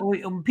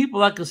when people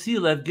like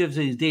Asilev gives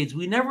these dates,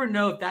 we never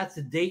know if that's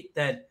the date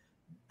that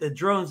the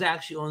drone's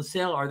actually on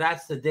sale, or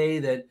that's the day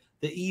that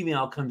the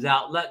email comes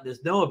out letting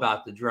us know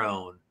about the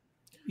drone.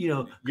 You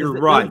know, you're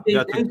right.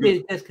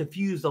 That's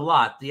confused a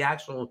lot. The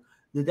actual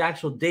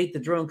date the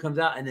drone comes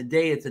out and the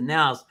day it's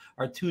announced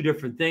are two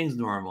different things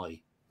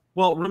normally.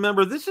 Well,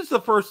 remember, this is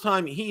the first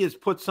time he has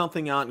put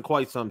something out in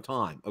quite some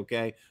time.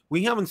 Okay,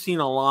 we haven't seen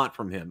a lot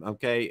from him.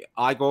 Okay,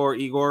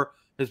 Igor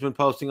has been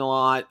posting a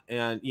lot,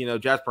 and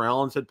Jasper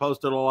Ellens had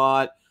posted a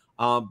lot.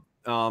 But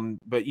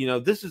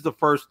this is the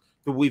first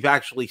that we've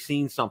actually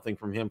seen something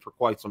from him for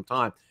quite some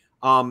time.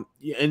 And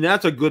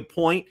that's a good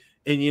point.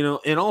 And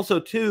and also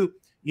too,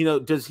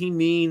 does he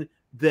mean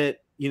that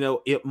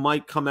it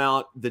might come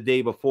out the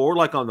day before,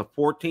 like on the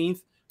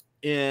 14th?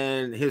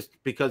 And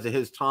because of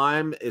his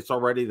time, it's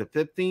already the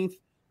 15th,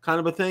 kind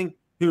of a thing.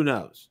 Who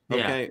knows?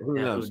 Okay, who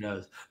knows? Who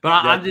knows? But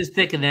I'm just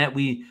thinking that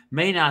we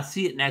may not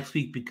see it next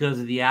week because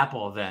of the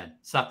Apple event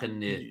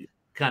sucking the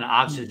kind of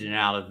oxygen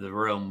out of the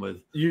room. With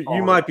you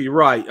might be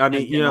right. I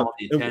mean,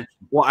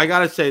 well, I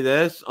gotta say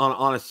this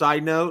on a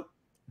side note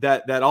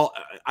that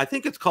I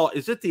think it's called.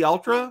 Is it the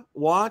Ultra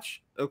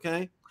watch?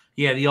 Okay.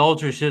 Yeah, the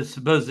Ultra is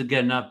supposed to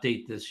get an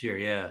update this year.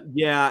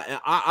 Yeah.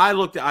 I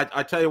looked at.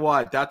 I tell you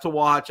what, that's a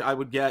watch I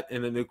would get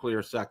in a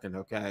nuclear second.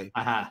 Okay.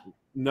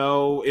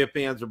 No ifs,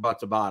 ands, or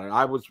buts about it.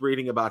 I was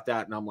reading about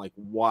that, and I'm like,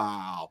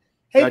 wow.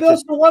 Hey, Bill.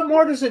 So what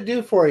more does it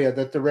do for you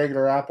that the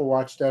regular Apple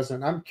Watch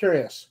doesn't? I'm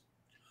curious.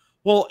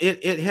 Well,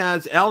 it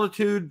has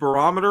altitude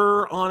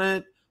barometer on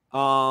it.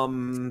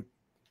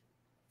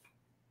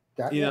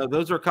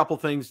 Those are a couple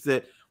things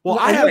that. Well,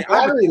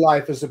 battery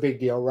life is a big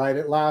deal, right?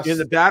 It lasts. And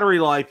the battery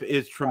life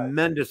is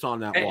tremendous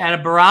on that watch. And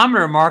a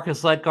barometer,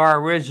 Marcus, like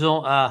our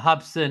original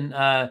Hubsan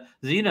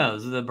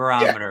Xenos, the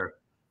barometer. Yeah.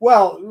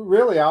 Well,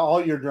 really,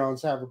 all your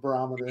drones have a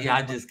barometer. Yeah,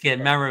 I just can't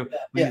remember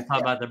when you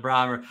talk about the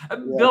barometer.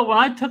 Bill, when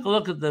I took a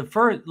look at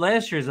the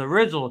last year's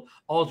original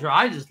Ultra,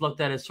 I just looked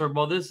at it sort of,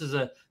 well, this is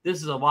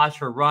a watch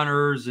for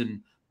runners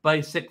and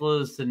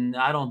bicyclists, and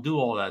I don't do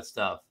all that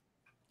stuff.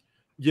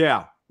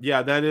 Yeah,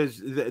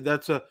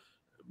 that's a.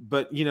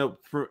 But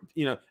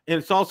and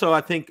it's also,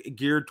 I think,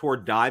 geared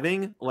toward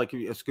diving, like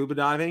scuba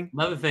diving.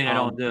 Another thing I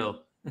don't do.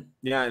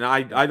 Yeah, and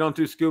I don't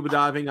do scuba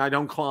diving. I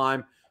don't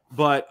climb,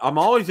 but I'm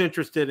always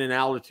interested in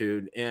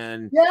altitude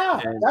and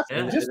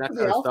just for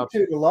the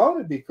altitude alone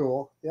would be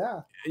cool. Yeah.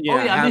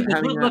 I mean,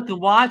 the good looking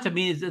watch. I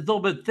mean, it's a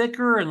little bit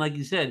thicker, and like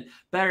you said,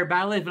 better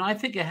battery life. And I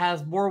think it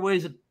has more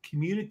ways to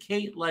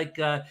communicate. Like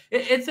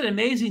it's an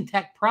amazing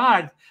tech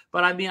product,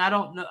 but I mean, I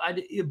don't know.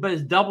 But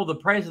it's double the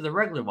price of the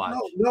regular watch.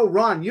 No,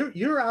 Ron,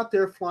 you're out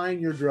there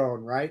flying your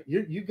drone, right?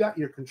 You got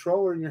your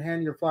controller in your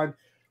hand. You're flying.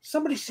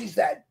 Somebody sees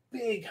that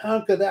big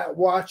hunk of that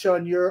watch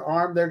on your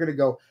arm, they're gonna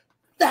go,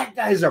 "That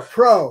guy's a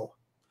pro."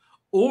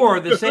 Or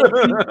the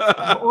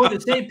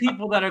same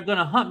people that are going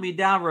to hunt me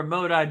down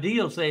remote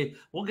ID will say,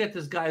 "We'll get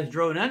this guy's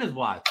drone and his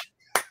watch."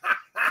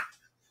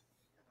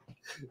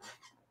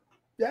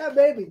 Yeah,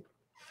 baby.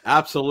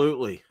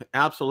 Absolutely,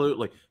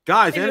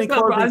 guys. Hey,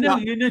 I know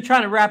you're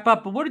trying to wrap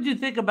up, but what did you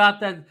think about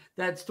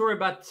that story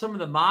about some of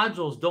the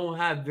modules don't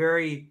have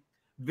very,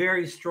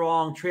 very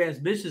strong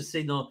transmission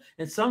signal,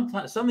 and some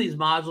of these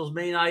modules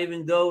may not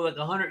even go like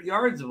 100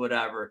 yards or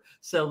whatever.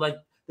 So like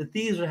the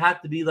thieves would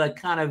have to be like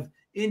kind of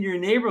in your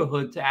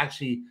neighborhood to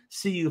actually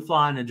see you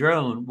flying a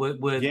drone with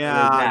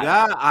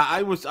that.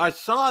 I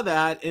saw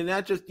that, and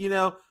that just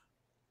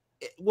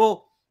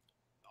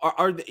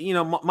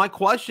my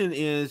question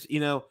is,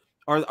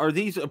 are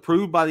these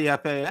approved by the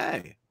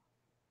FAA?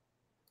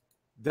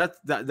 That's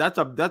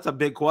a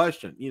big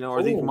question.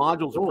 Are these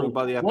modules approved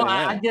by the FAA? Well,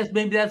 I guess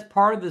maybe that's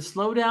part of the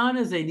slowdown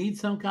is they need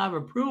some kind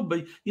of approval.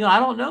 But I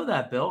don't know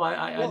that, Bill.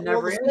 I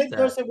never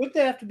asked that. Would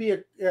they have to be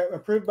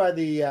approved by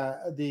the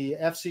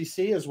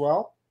FCC as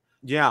well?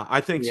 Yeah, I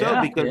think so,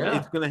 because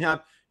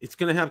it's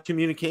gonna have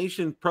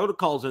communication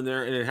protocols in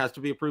there, and it has to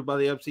be approved by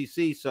the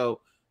FCC. So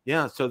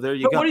there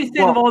you go. What do you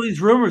think of all these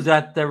rumors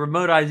that the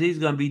remote ID is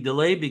going to be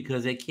delayed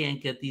because they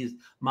can't get these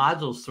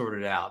modules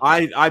sorted out?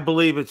 I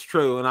believe it's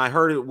true, and I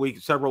heard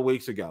it several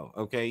weeks ago.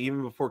 Okay,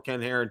 even before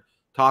Ken Heron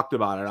talked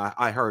about it,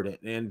 I heard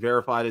it and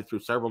verified it through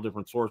several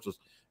different sources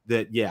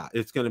that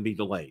it's going to be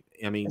delayed.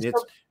 I mean,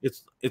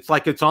 it's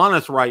like it's on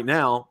us right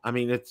now. I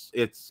mean, it's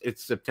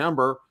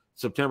September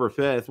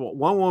 5th.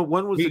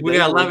 When was we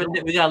got 11?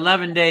 We got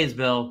 11 days,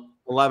 Bill.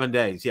 11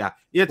 days. Yeah,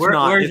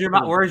 where's your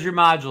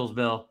modules,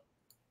 Bill?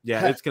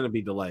 Yeah, it's going to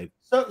be delayed.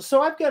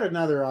 So I've got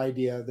another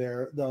idea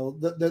there, though,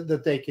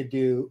 that they could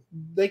do.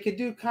 They could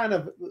do kind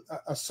of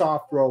a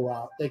soft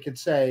rollout. They could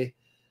say,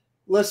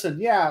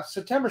 listen,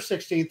 September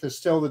 16th is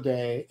still the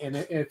day. And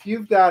if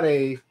you've got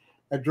a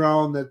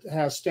drone that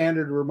has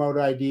standard remote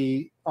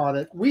ID on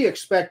it, we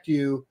expect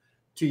you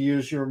to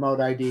use your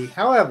remote ID.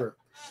 However,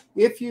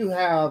 if you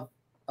have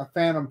a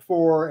Phantom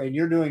 4 and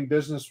you're doing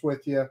business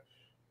with you,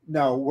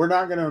 no, we're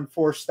not going to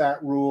enforce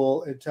that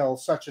rule until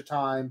such a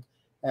time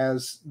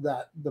as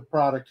that the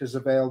product is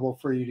available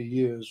for you to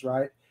use,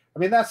 right? I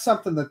mean, that's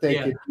something that they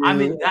could do. I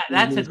mean,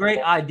 that's a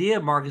great idea,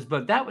 Marcus,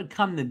 but that would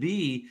come to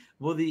be,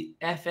 will the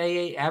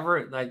FAA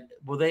ever,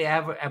 will they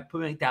ever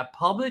make that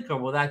public, or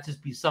will that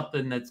just be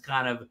something that's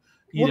kind of,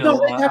 they'd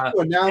have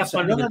to announce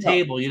it under the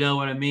table, you know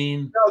what I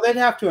mean? No, they'd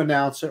have to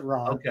announce it,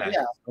 Ron. Okay.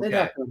 Yeah, they'd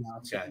have to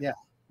announce it, yeah.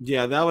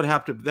 Yeah, that would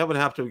have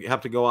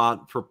to go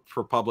out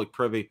for public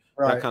privy,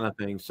 that kind of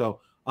thing.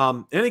 So,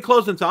 any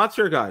closing thoughts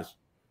here, guys?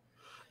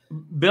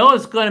 Bill,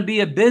 it's going to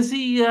be a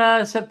busy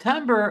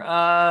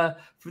September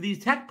for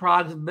these tech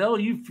products. Bill,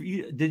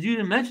 did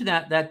you mention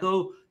that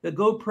the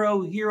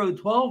GoPro Hero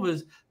 12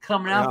 is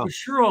coming out for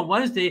sure on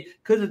Wednesday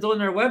because it's on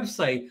their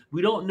website.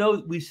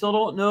 We still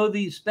don't know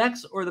the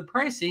specs or the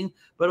pricing,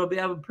 but it'll be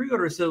out of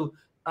pre-order. So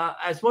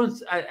as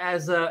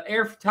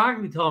Air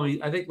Photography told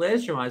me, I think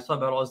last year when I saw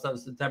about all this stuff in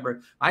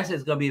September, I said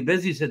it's going to be a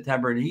busy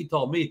September, and he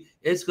told me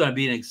it's going to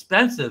be an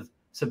expensive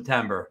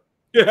September.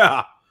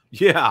 Yeah.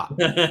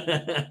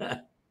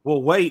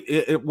 Well, wait.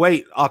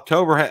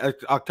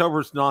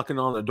 October's knocking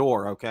on the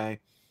door. Okay.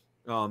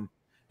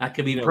 That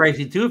could be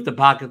pricey too if the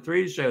Pocket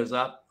 3 shows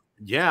up.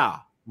 Yeah,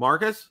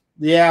 Marcus.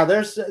 Yeah,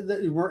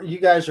 you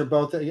guys are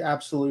both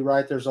absolutely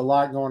right. There's a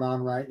lot going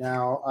on right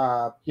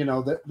now.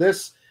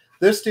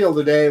 This deal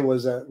today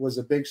was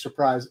a big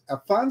surprise, a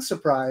fun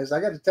surprise. I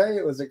got to tell you,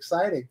 it was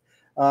exciting.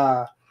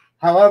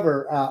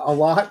 However, a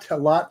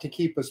lot to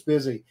keep us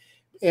busy.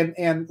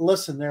 And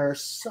listen, there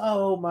is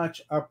so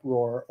much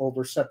uproar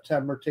over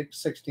September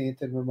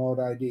 16th in remote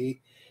ID.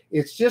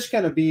 It's just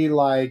going to be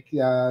like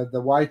the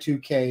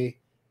Y2K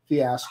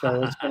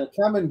fiasco. It's going to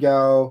come and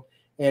go,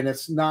 and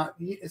it's not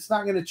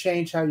going to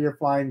change how you're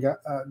flying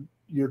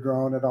your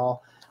drone at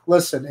all.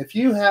 Listen, if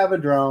you have a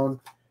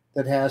drone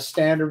that has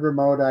standard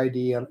remote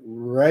ID and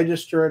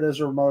register it as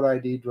a remote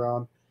ID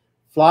drone,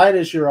 fly it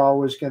as you're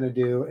always going to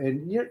do,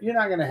 and you're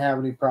not going to have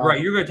any problem. Right,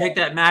 you're going to take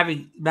that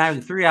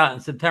Mavic 3 out on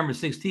September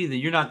 16th, and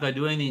you're not going to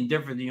do anything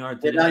different than you are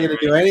today. You're not going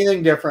to do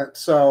anything different.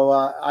 So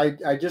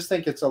I just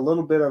think it's a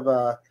little bit of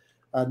a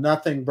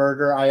nothing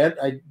burger.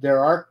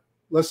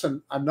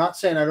 Listen, I'm not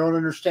saying I don't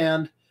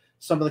understand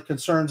some of the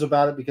concerns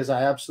about it, because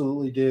I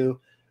absolutely do.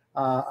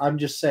 I'm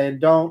just saying,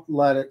 don't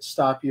let it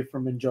stop you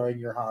from enjoying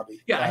your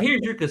hobby. Yeah, here's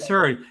your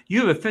concern.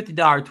 You have a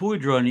 $50 toy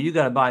drone, and you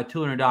got to buy a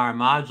 $200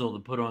 module to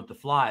put on to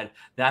fly it.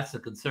 That's the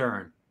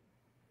concern.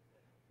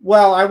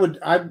 Well, I'm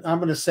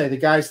going to say the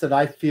guys that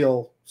I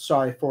feel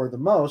sorry for the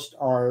most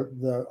are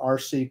the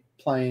RC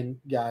plane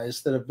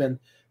guys that have been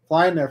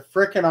flying their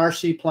frickin'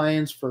 RC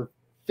planes for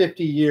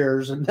 50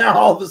 years, and now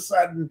all of a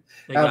sudden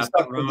have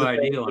something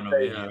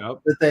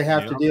that they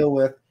have to deal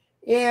with.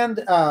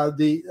 And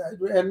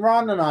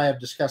Ron and I have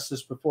discussed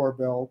this before,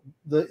 Bill.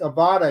 The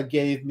Avata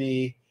gave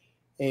me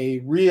a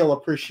real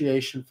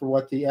appreciation for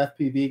what the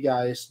FPV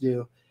guys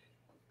do.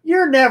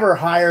 You're never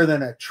higher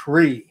than a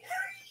tree.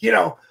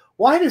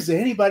 Why does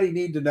anybody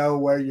need to know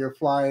where you're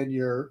flying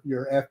your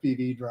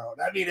FPV drone?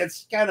 I mean,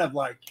 it's kind of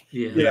like,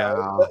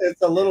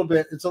 it's a little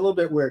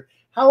bit weird.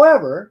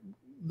 However,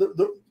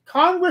 the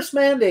Congress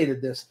mandated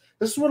this.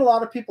 This is what a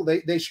lot of people,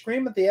 they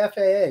scream at the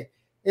FAA.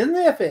 In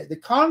the FAA, the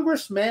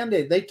Congress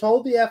mandated, they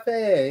told the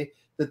FAA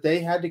that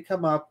they had to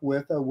come up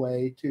with a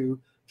way to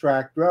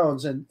track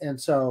drones. And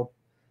so,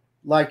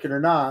 like it or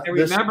not. And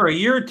remember, a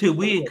year or two,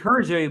 we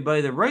encourage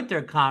everybody to write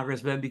their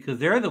congressmen, because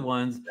they're the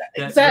ones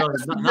that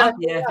not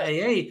the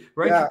FAA,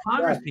 write the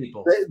Congress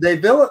people. They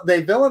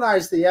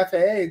villainize the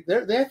FAA.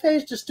 The FAA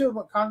is just doing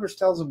what Congress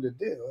tells them to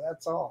do.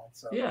 That's all.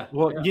 So yeah.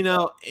 Well,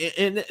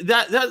 and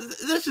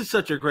this is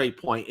such a great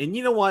point. And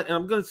you know what? And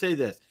I'm going to say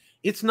this.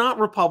 It's not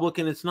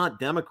Republican. It's not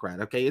Democrat.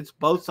 Okay. It's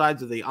both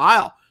sides of the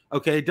aisle.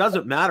 Okay. It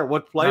doesn't matter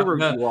what flavor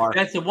you are.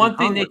 That's the one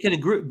thing they can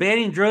agree.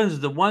 Banning drones is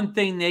the one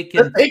thing they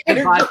can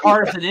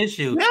bipartisan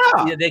issue.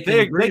 Yeah. They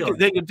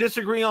can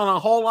disagree on a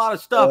whole lot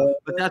of stuff,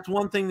 but that's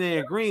one thing they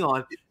agree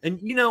on.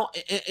 And,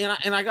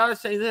 and I got to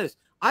say this,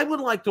 I would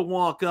like to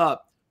walk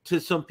up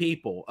to some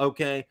people.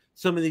 Okay.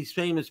 Some of these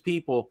famous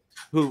people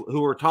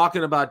who are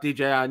talking about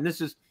DJI, and this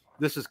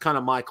is kind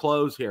of my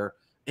close here,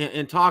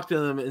 and talk to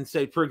them and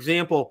say, for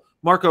example,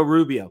 Marco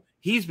Rubio,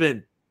 he's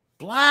been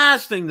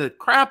blasting the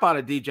crap out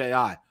of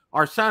DJI,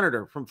 our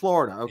senator from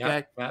Florida,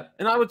 okay? Yep.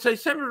 And I would say,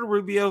 Senator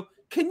Rubio,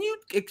 can you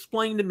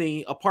explain to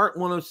me, a Part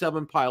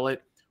 107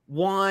 pilot,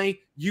 why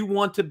you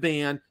want to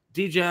ban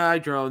DJI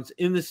drones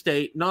in the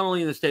state, not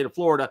only in the state of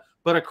Florida,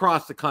 but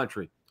across the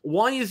country?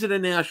 Why is it a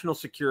national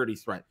security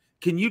threat?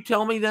 Can you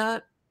tell me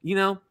that,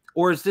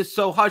 Or is this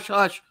so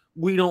hush-hush,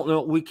 we don't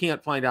know, we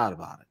can't find out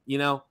about it,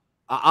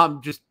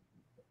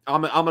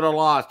 I'm at a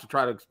loss to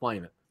try to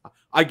explain it.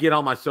 I get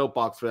on my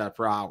soapbox for that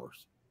for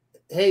hours.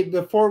 Hey,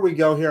 before we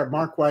go here,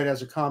 Mark White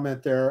has a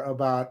comment there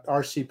about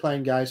RC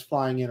plane guys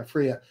flying in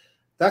Afria.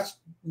 That's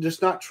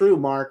just not true,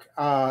 Mark.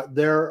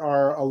 There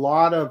are a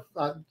lot of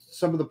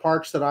some of the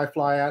parks that I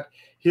fly at,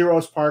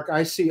 Heroes Park,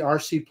 I see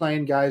RC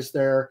plane guys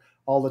there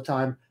all the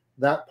time.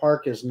 That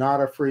park is not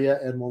a FRIA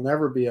and will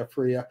never be a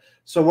FRIA.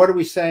 So what are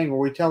we saying? Are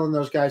we telling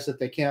those guys that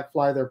they can't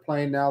fly their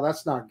plane now?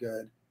 That's not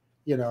good.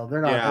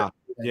 They're not.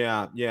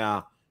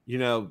 Yeah.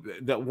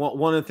 That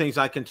one of the things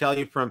I can tell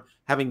you from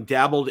having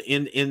dabbled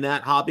in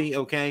that hobby,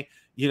 okay,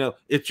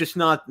 it's just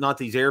not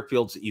these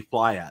airfields that you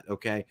fly at,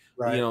 okay,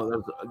 right.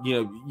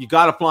 You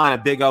got to fly in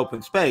a big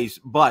open space,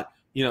 but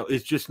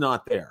it's just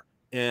not there,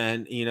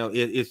 and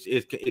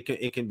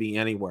it can be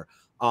anywhere,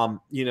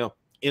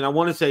 and I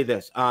want to say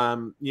this,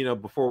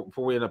 before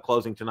we end up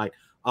closing tonight,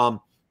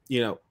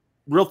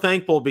 real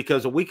thankful,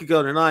 because a week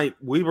ago tonight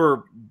we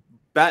were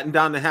batten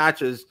down the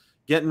hatches,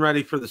 getting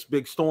ready for this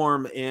big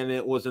storm, and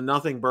it was a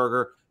nothing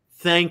burger.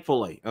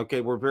 Thankfully,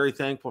 okay, we're very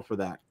thankful for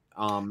that.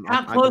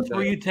 How close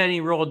were you to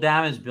any real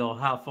damage, Bill?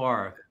 How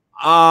far?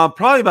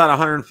 Probably about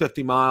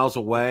 150 miles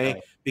away,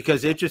 Okay.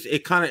 because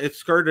it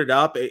skirted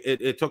up.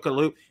 It took a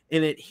loop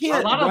and it hit.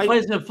 A lot of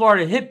places in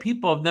Florida hit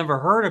people I've never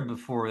heard of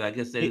before. I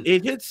guess it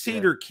hit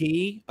Cedar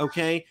Key,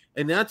 okay,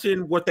 and that's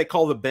in what they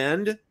call the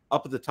Bend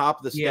up at the top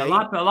of the state. Yeah, a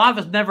lot of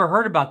us never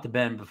heard about the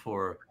Bend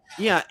before.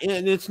 Yeah,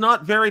 and it's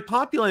not very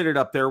populated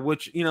up there,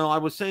 which, you know, I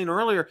was saying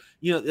earlier,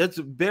 you know, that's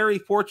very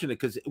fortunate,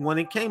 because when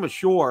it came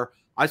ashore,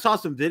 I saw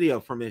some video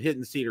from it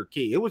hitting Cedar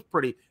Key. It was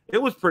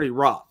pretty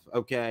rough,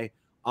 okay.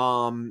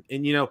 And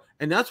you know,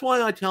 and that's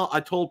why I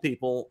told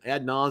people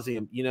ad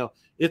nauseum, you know,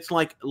 it's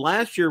like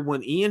last year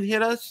when Ian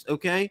hit us,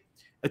 okay,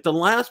 at the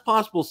last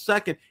possible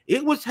second,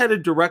 it was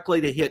headed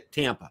directly to hit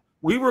Tampa.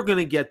 We were going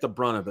to get the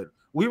brunt of it.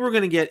 We were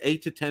going to get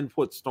 8 to 10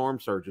 foot storm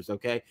surges.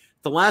 Okay.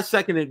 The last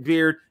second it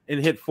veered and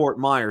hit Fort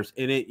Myers,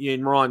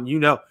 and Ron, you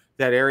know,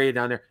 that area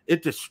down there,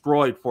 it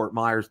destroyed Fort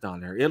Myers down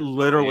there. It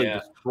literally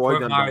destroyed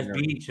Fort Myers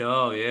Beach.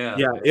 Oh yeah.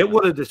 Yeah. It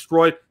would have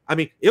destroyed. I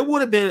mean, it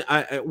would have been,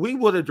 we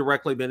would have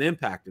directly been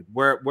impacted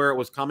where it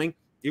was coming.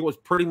 It was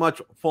pretty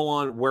much full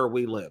on where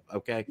we live.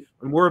 Okay.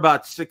 And we're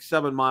about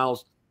 6-7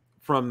 miles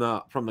from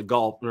the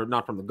Gulf, or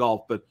not from the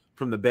Gulf, but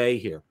from the bay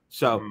here.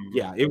 So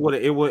yeah, it would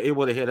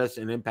have hit us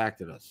and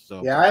impacted us.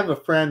 So yeah, I have a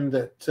friend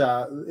that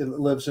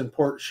lives in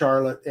Port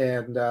Charlotte,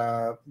 and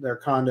their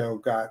condo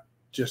got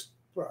just,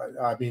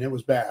 I mean, it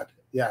was bad.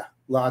 Yeah,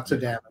 lots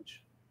of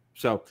damage.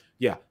 So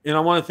yeah, and I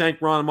want to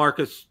thank Ron and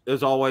Marcus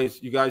as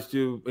always. You guys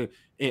do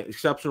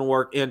exceptional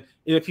work. And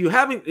if you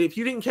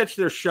didn't catch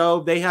their show,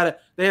 they had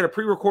a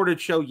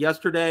pre-recorded show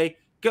yesterday.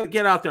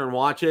 Get out there and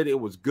watch it. It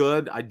was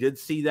good. I did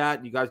see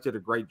that. You guys did a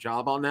great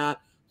job on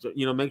that. So,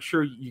 you know, make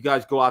sure you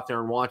guys go out there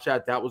and watch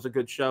that. That was a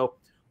good show.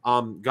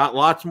 Got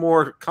lots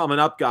more coming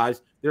up,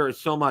 guys. There is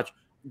so much.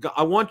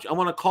 I want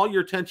to call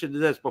your attention to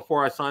this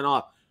before I sign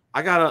off.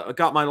 I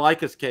got my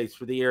Leicas case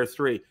for the Air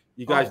 3.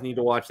 You guys need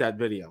to watch that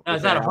video. Now,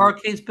 is that a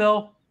hard case,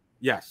 Bill?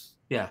 Yes.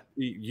 Yeah.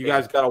 You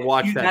guys got to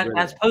watch that video.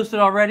 That's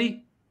posted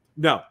already?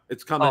 No,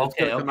 it's coming. Oh,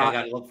 okay.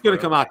 It's going to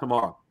come out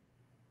tomorrow.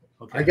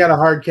 Okay. I got a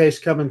hard case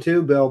coming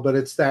too, Bill, but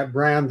it's that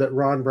brand that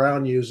Ron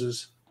Brown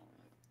uses.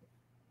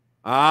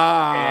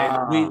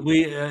 And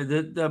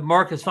the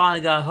Marcus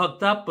finally got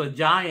hooked up with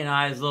Johnny and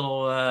I's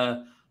little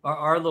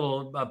our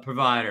little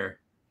provider.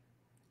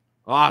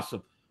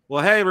 Awesome.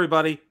 Well, hey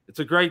everybody, it's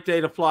a great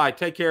day to fly.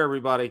 Take care,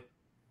 everybody.